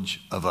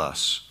knowledge of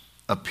us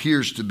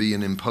appears to be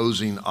an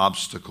imposing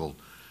obstacle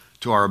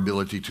to our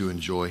ability to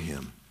enjoy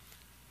Him.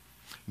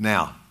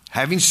 Now,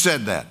 having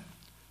said that,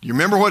 do you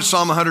remember what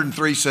Psalm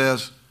 103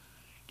 says?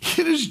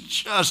 It is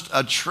just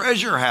a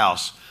treasure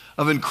house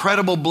of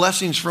incredible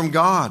blessings from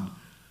God.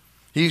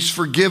 He's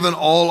forgiven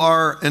all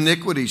our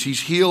iniquities.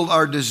 He's healed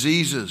our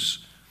diseases.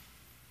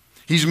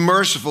 He's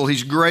merciful.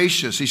 He's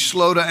gracious. He's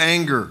slow to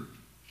anger.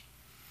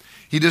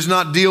 He does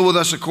not deal with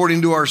us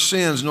according to our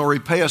sins, nor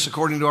repay us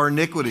according to our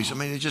iniquities. I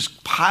mean, it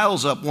just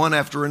piles up one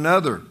after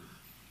another.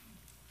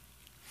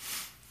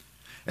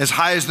 As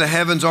high as the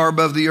heavens are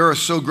above the earth,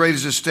 so great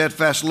is His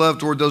steadfast love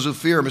toward those who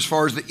fear Him. As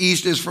far as the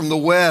east is from the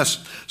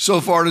west,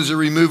 so far does He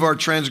remove our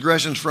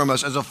transgressions from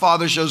us. As a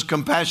father shows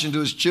compassion to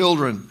his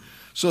children,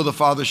 so the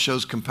Father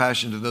shows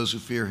compassion to those who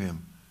fear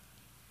Him.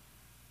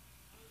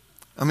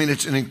 I mean,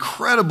 it's an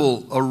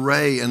incredible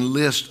array and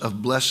list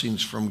of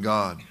blessings from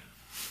God.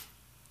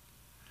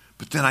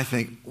 But then I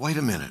think, wait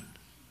a minute.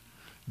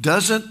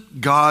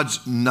 Doesn't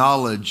God's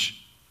knowledge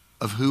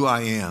of who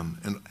I am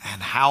and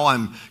how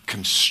I'm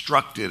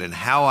constructed and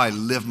how I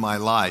live my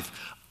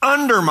life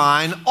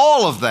undermine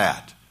all of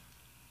that?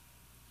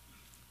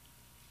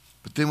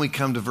 But then we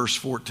come to verse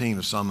 14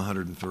 of Psalm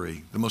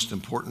 103, the most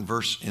important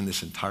verse in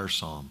this entire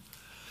psalm.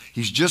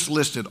 He's just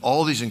listed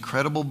all these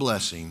incredible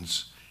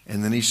blessings,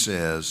 and then he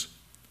says,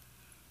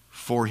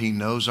 for he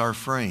knows our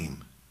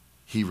frame.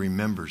 He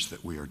remembers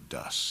that we are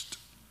dust.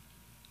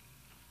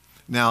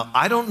 Now,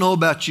 I don't know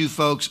about you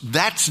folks.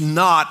 That's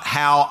not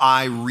how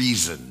I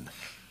reason.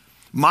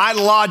 My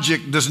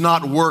logic does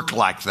not work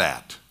like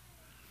that.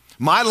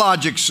 My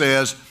logic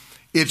says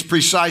it's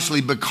precisely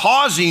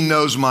because he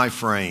knows my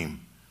frame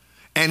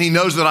and he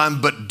knows that I'm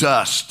but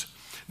dust,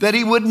 that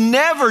he would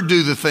never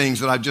do the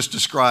things that I've just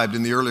described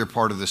in the earlier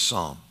part of this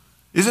psalm.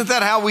 Isn't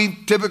that how we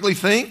typically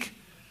think?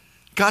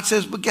 God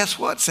says, but guess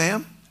what,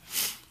 Sam?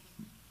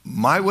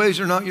 My ways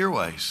are not your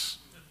ways.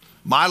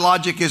 My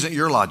logic isn't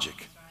your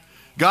logic.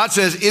 God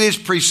says, it is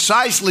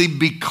precisely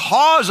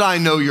because I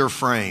know your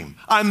frame.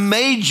 I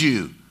made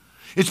you.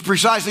 It's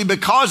precisely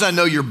because I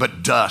know you're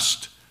but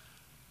dust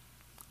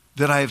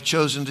that I have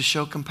chosen to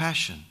show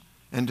compassion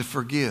and to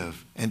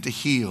forgive and to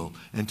heal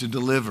and to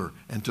deliver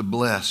and to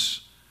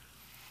bless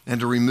and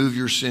to remove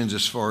your sins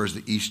as far as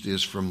the east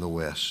is from the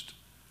west.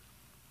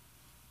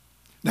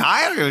 Now,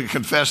 I have to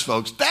confess,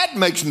 folks, that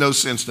makes no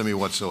sense to me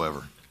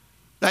whatsoever.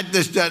 That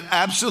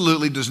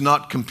absolutely does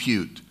not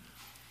compute,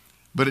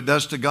 but it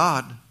does to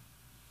God.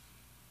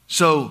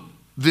 So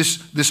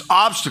this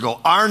obstacle,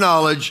 our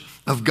knowledge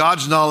of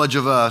God's knowledge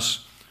of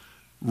us,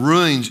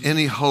 ruins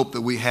any hope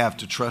that we have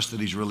to trust that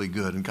he's really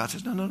good. And God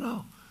says,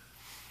 no.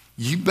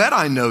 You bet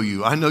I know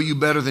you. I know you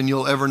better than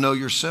you'll ever know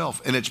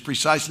yourself. And it's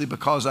precisely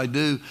because I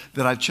do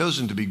that I've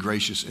chosen to be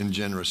gracious and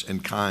generous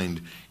and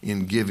kind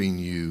in giving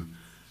you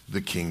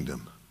the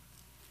kingdom.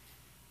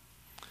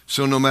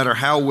 So no matter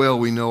how well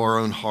we know our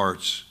own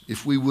hearts,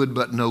 if we would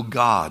but know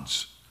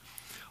God's,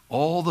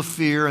 all the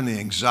fear and the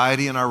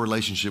anxiety in our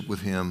relationship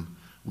with him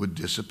would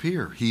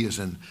disappear. He is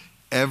an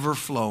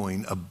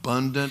ever-flowing,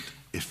 abundant,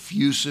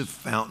 effusive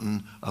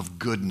fountain of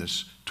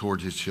goodness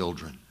toward his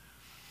children.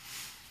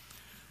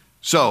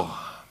 So,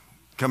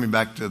 coming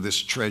back to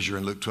this treasure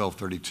in Luke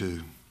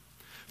 12:32.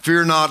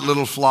 Fear not,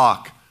 little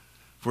flock,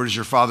 for it is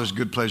your Father's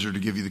good pleasure to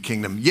give you the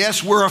kingdom.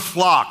 Yes, we're a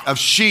flock of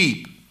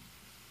sheep.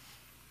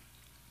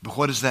 But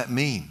what does that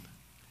mean?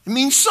 It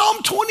means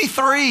Psalm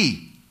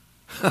 23.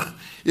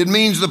 It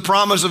means the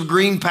promise of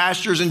green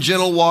pastures and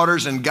gentle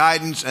waters and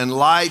guidance and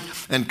light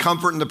and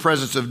comfort in the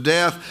presence of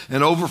death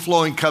and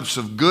overflowing cups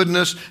of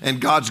goodness and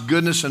God's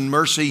goodness and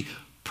mercy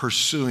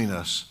pursuing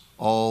us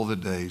all the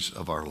days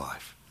of our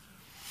life.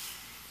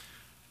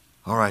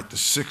 All right, the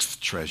sixth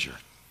treasure.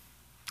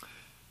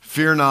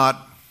 Fear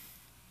not.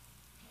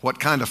 What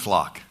kind of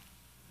flock?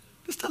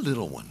 Just a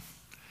little one.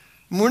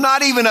 We're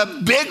not even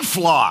a big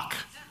flock.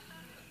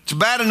 It's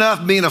bad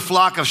enough being a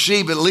flock of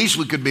sheep. At least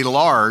we could be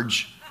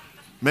large.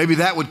 Maybe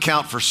that would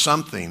count for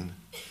something.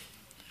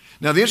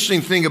 Now, the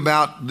interesting thing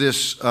about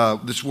this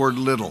word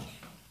little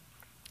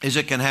is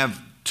it can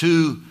have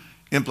two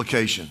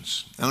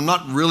implications. And I'm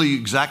not really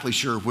exactly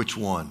sure which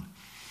one.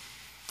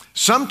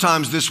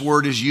 Sometimes this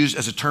word is used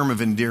as a term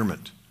of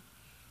endearment.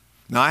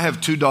 Now, I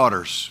have two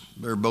daughters.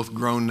 They're both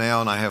grown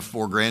now, and I have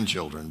 4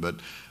 grandchildren. But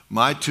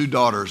my 2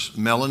 daughters,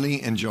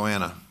 Melanie and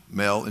Joanna,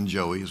 Mel and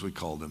Joey, as we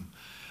called them,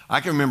 I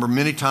can remember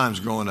many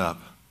times growing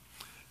up,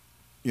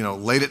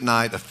 late at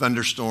night, a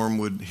thunderstorm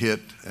would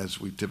hit, as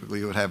we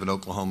typically would have in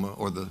Oklahoma,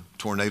 or the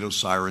tornado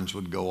sirens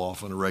would go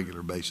off on a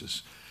regular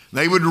basis.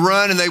 They would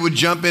run and they would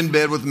jump in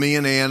bed with me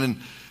and Ann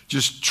and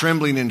just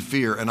trembling in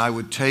fear, and I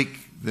would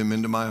take them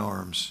into my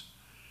arms.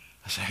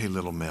 I say, hey,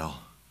 little Mel,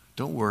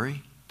 don't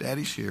worry.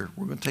 Daddy's here.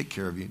 We're going to take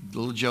care of you.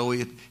 Little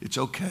Joey, it's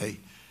okay.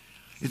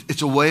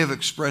 It's a way of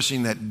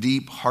expressing that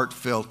deep,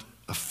 heartfelt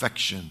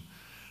affection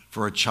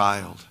for a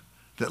child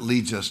that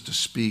leads us to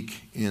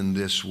speak in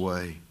this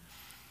way.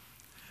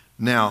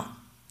 Now,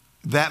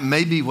 that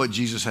may be what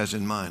Jesus has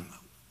in mind,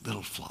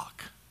 little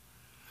flock.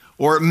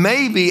 Or it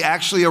may be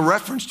actually a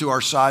reference to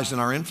our size and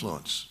our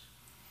influence.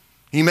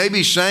 He may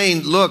be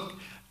saying, look,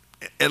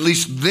 at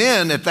least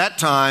then, at that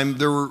time,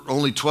 there were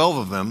only 12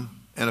 of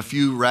them and a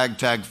few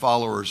ragtag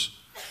followers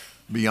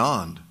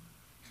beyond.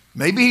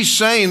 Maybe he's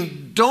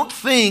saying, don't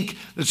think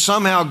that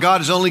somehow God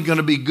is only going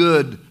to be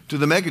good to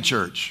the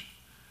megachurch.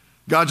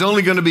 God's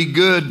only going to be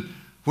good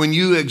when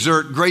you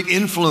exert great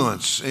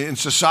influence in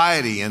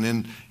society and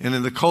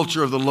in the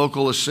culture of the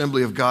local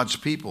assembly of God's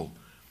people.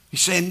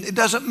 He's saying it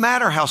doesn't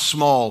matter how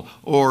small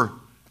or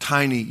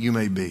tiny you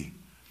may be.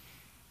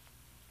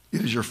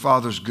 It is your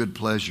Father's good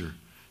pleasure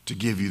to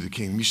give you the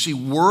kingdom. You see,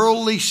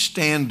 worldly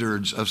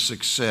standards of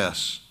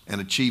success and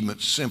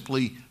achievement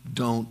simply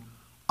don't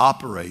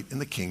operate in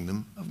the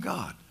kingdom of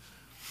God.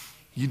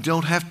 You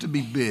don't have to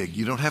be big.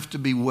 You don't have to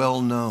be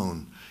well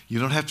known. You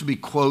don't have to be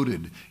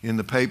quoted in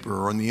the paper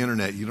or on the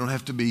internet. You don't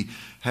have to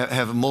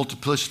have a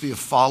multiplicity of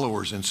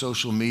followers in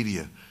social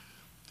media.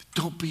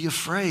 Don't be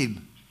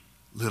afraid,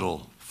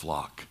 little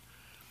flock.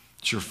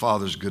 It's your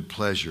Father's good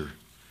pleasure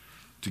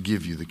to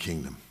give you the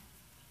kingdom.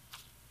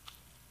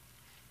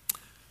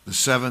 The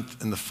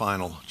seventh and the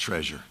final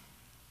treasure,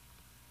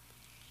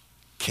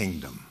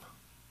 kingdom.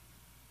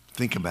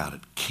 Think about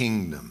it,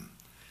 kingdom.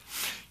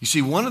 You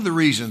see, one of the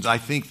reasons I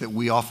think that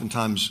we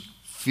oftentimes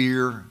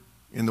fear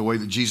in the way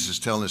that Jesus is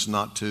telling us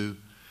not to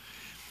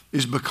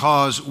is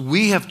because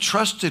we have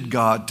trusted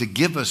God to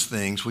give us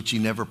things which he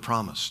never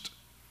promised.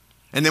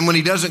 And then when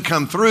he doesn't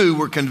come through,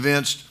 we're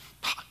convinced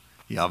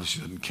he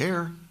obviously doesn't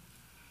care.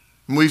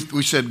 And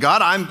we said,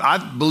 God,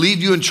 I've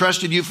believed you and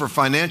trusted you for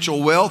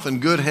financial wealth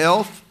and good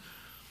health,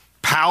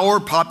 power,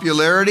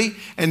 popularity.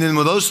 And then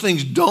when those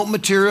things don't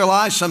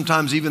materialize,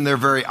 sometimes even their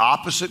very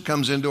opposite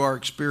comes into our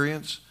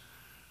experience.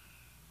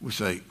 We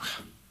say,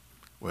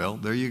 well,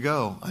 there you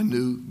go. I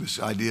knew this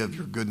idea of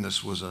your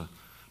goodness was a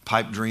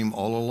pipe dream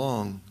all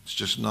along. It's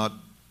just not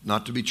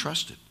to be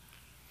trusted.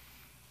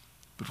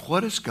 But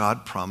what has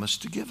God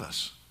promised to give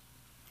us?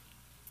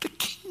 The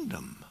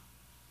kingdom.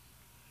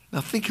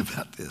 Now think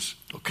about this.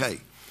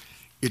 Okay,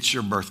 it's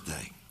your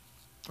birthday.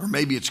 Or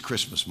maybe it's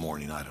Christmas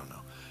morning, I don't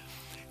know.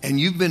 And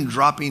you've been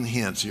dropping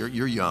hints.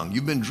 You're young.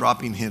 You've been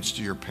dropping hints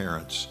to your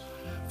parents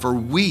for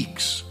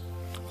weeks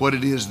what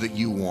it is that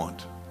you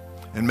want.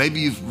 And maybe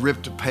you've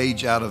ripped a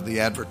page out of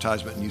the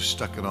advertisement and you've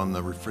stuck it on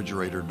the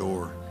refrigerator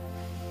door.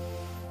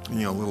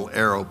 And, a little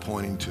arrow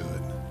pointing to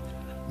it.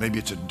 Maybe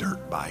it's a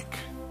dirt bike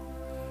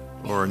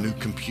or a new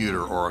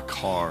computer or a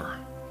car.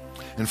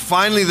 And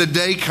finally the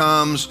day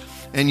comes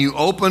and you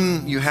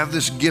have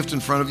this gift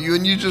in front of you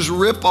and you just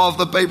rip off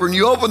the paper and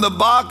you open the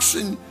box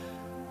and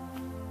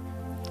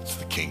it's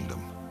the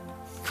kingdom.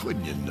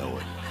 Wouldn't you know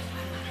it?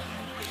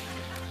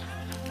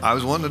 I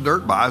was wanting a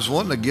dirt bike. I was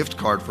wanting a gift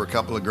card for a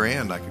couple of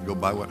grand. I could go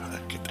buy what?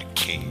 Get the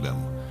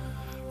kingdom.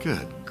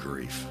 Good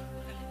grief.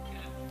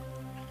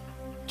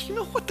 Do you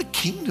know what the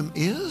kingdom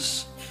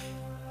is?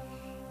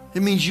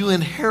 It means you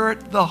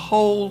inherit the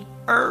whole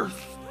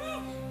earth.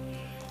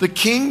 The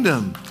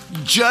kingdom,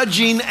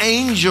 judging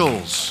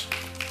angels.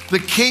 The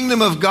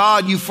kingdom of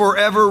God, you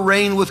forever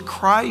reign with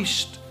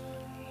Christ.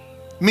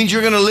 It means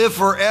you're going to live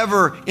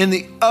forever in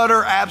the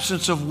utter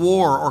absence of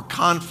war or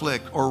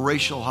conflict or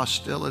racial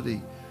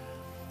hostility.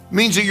 It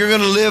means that you're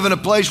going to live in a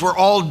place where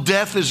all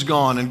death is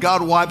gone and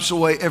God wipes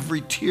away every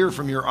tear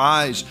from your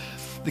eyes.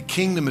 The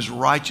kingdom is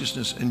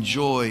righteousness and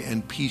joy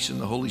and peace in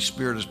the Holy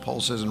Spirit, as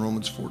Paul says in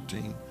Romans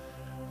 14.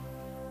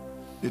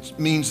 It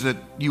means that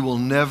you will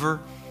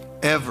never,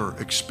 ever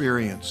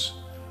experience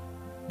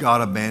God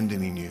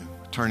abandoning you,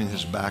 turning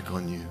his back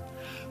on you.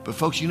 But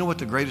folks, you know what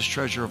the greatest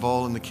treasure of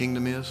all in the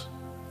kingdom is?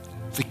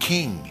 The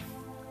king.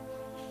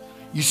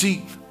 You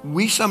see,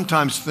 we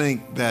sometimes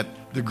think that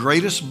the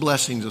greatest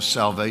blessings of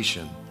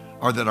salvation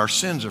are that our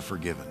sins are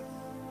forgiven.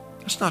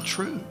 That's not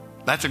true.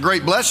 That's a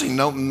great blessing,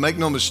 make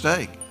no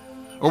mistake.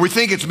 Or we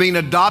think it's being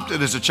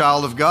adopted as a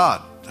child of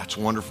God. That's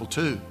wonderful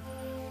too.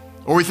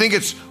 Or we think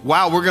it's,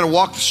 wow, we're going to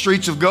walk the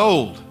streets of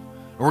gold.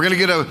 Or we're going to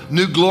get a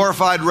new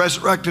glorified,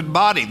 resurrected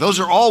body. Those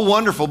are all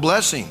wonderful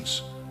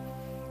blessings.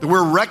 That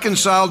we're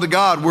reconciled to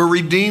God. We're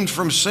redeemed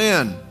from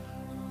sin.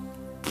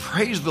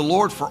 Praise the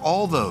Lord for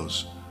all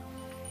those.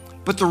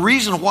 But the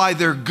reason why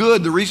they're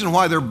good, the reason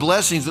why they're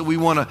blessings that we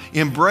want to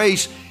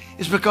embrace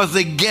is because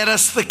they get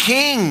us the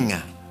King.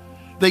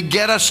 They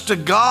get us to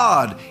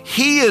God.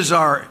 He is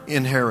our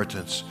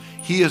inheritance.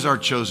 He is our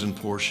chosen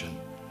portion.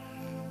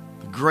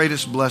 The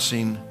greatest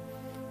blessing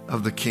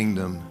of the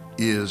kingdom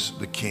is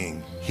the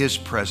King, his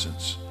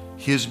presence,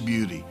 his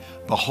beauty,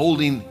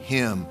 beholding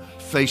him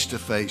face to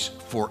face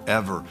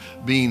forever,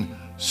 being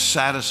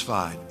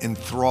satisfied,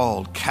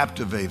 enthralled,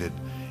 captivated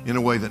in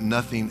a way that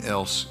nothing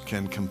else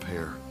can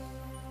compare.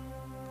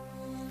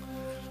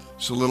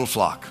 So, little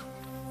flock,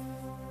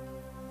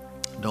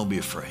 don't be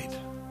afraid.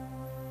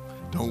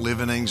 Don't live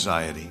in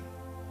anxiety.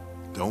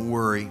 Don't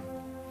worry.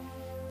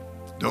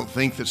 Don't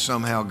think that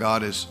somehow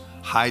God is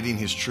hiding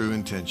his true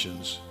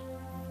intentions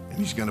and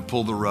he's going to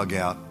pull the rug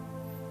out.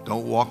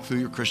 Don't walk through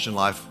your Christian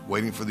life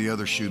waiting for the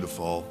other shoe to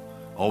fall,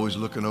 always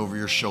looking over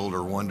your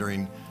shoulder,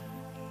 wondering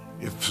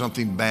if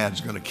something bad's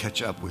going to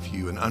catch up with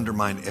you and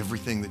undermine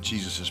everything that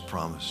Jesus has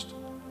promised.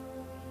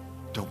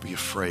 Don't be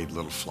afraid,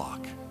 little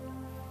flock,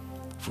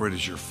 for it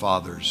is your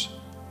Father's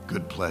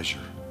good pleasure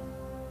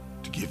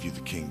to give you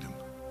the kingdom.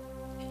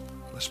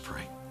 Let's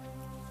pray.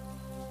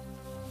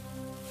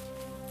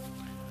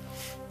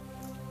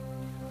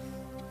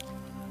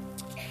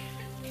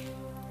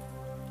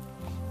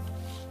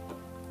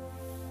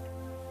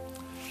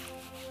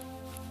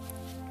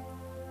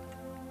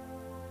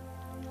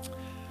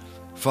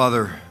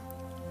 Father,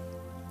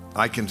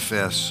 I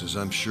confess, as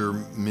I'm sure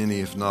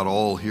many, if not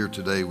all here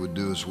today would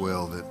do as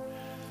well, that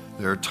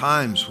there are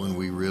times when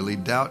we really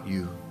doubt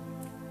you.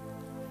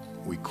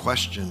 We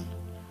question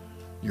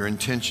your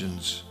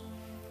intentions.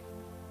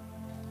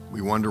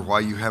 We wonder why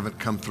you haven't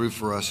come through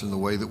for us in the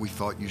way that we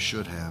thought you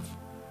should have.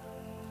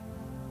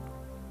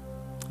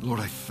 Lord,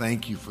 I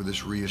thank you for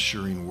this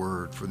reassuring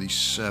word, for these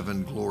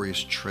 7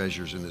 glorious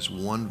treasures in this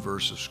one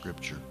verse of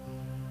Scripture.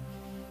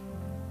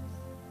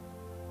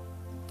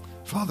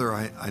 Father,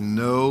 I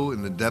know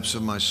in the depths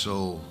of my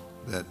soul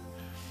that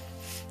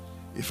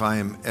if I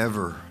am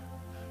ever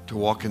to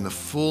walk in the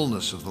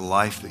fullness of the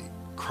life that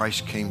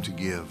Christ came to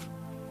give,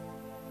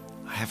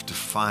 I have to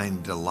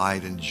find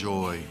delight and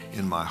joy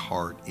in my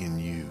heart in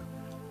you.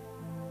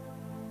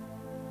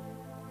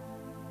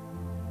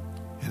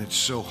 And it's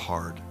so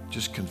hard.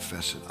 Just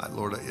confess it.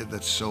 Lord,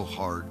 that's so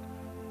hard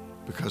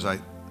because I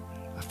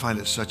find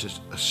it such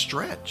a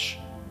stretch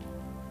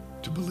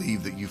to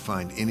believe that you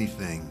find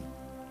anything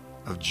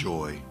of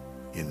joy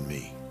in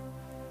me.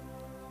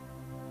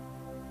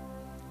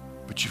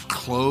 But you've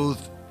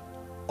clothed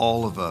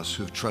all of us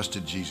who have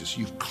trusted Jesus.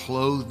 You've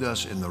clothed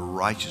us in the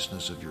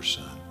righteousness of your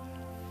Son.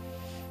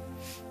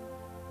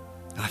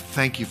 And I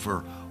thank you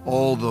for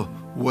all the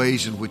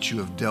ways in which you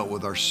have dealt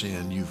with our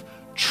sin. You've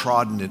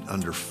trodden it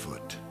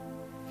underfoot.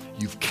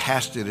 You've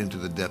cast it into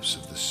the depths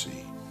of the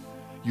sea.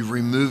 You've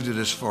removed it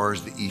as far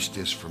as the east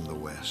is from the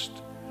west.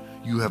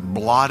 You have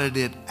blotted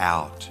it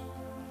out.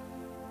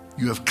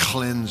 You have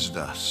cleansed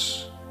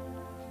us.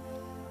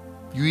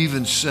 You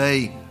even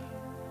say,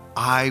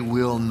 I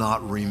will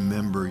not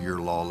remember your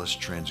lawless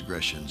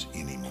transgressions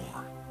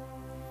anymore.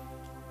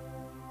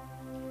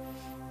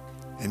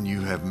 And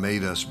you have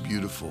made us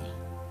beautiful,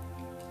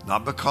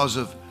 not because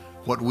of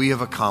what we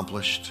have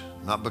accomplished,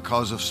 not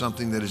because of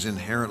something that is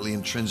inherently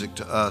intrinsic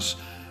to us,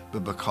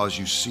 but because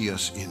you see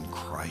us in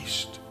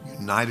Christ,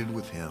 united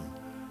with him,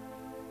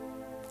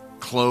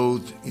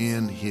 clothed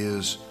in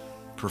his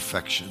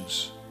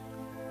perfections.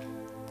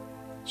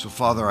 So,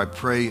 Father, I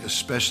pray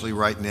especially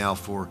right now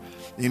for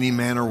any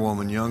man or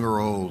woman, young or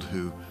old,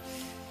 who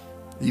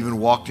even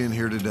walked in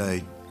here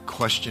today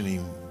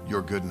questioning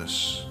your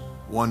goodness,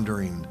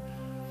 wondering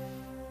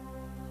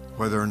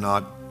whether or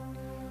not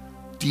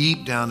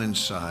deep down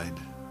inside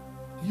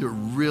you're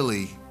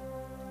really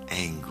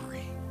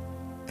angry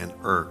and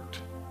irked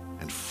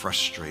and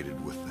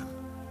frustrated with them.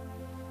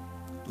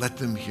 Let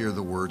them hear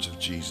the words of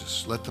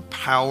Jesus. Let the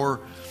power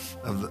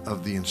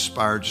of the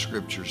inspired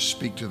scriptures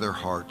speak to their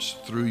hearts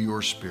through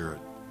your Spirit.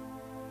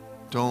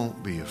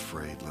 Don't be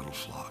afraid, little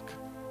flock.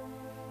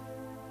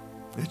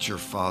 It's your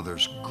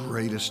Father's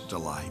greatest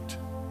delight.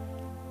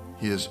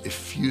 His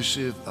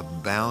effusive,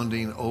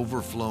 abounding,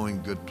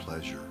 overflowing good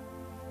pleasure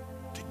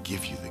to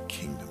give you the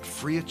kingdom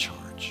free of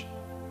charge.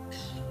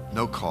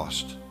 No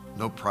cost,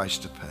 no price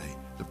to pay.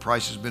 The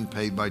price has been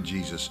paid by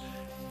Jesus.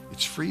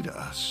 It's free to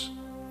us.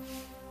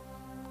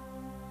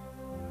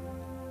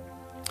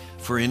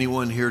 For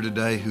anyone here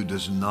today who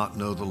does not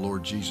know the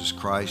Lord Jesus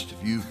Christ,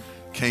 if you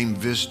came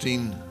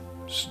visiting,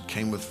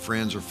 came with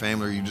friends or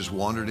family, or you just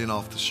wandered in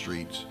off the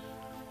streets,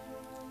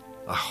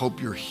 I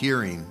hope you're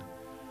hearing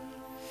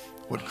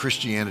what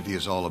Christianity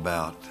is all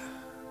about.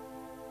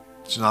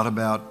 It's not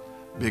about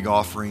big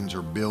offerings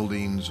or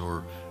buildings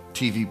or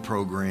TV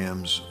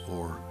programs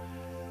or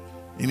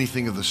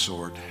anything of the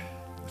sort.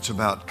 It's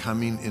about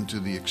coming into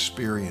the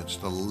experience,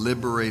 the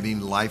liberating,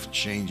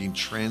 life-changing,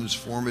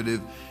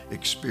 transformative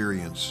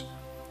experience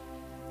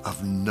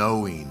of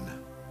knowing,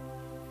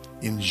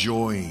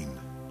 enjoying,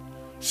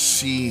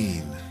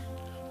 seeing,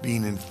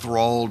 being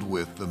enthralled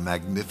with the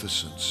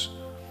magnificence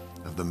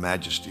of the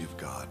majesty of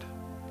God.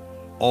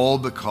 All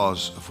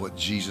because of what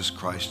Jesus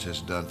Christ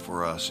has done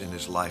for us in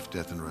his life,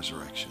 death, and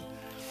resurrection.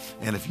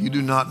 And if you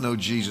do not know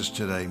Jesus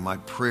today, my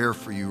prayer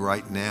for you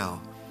right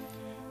now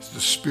is the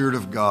Spirit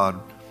of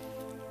God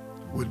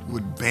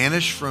would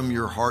banish from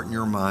your heart and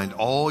your mind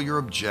all your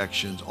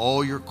objections,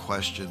 all your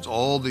questions,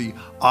 all the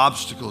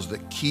obstacles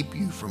that keep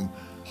you from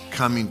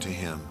coming to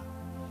him.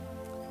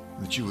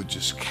 That you would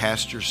just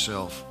cast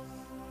yourself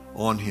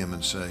on him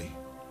and say,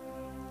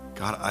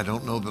 God, I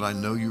don't know that I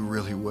know you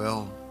really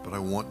well, but I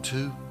want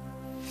to.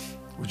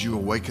 Would you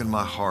awaken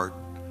my heart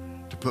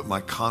to put my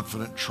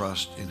confident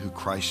trust in who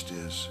Christ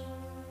is?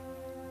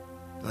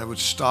 That I would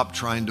stop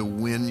trying to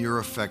win your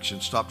affection,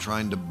 stop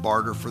trying to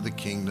barter for the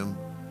kingdom,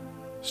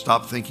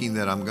 stop thinking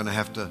that I'm going to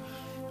have to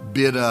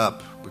bid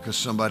up because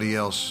somebody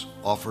else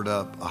offered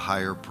up a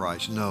higher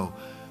price. No,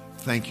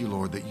 thank you,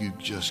 Lord, that you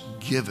just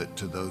give it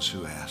to those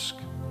who ask.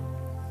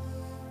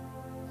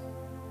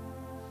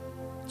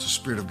 So,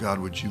 Spirit of God,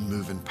 would you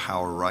move in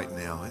power right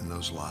now in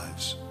those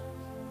lives?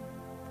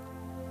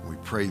 We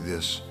pray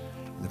this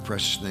in the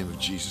precious name of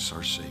Jesus,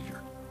 our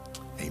Savior.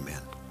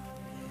 Amen.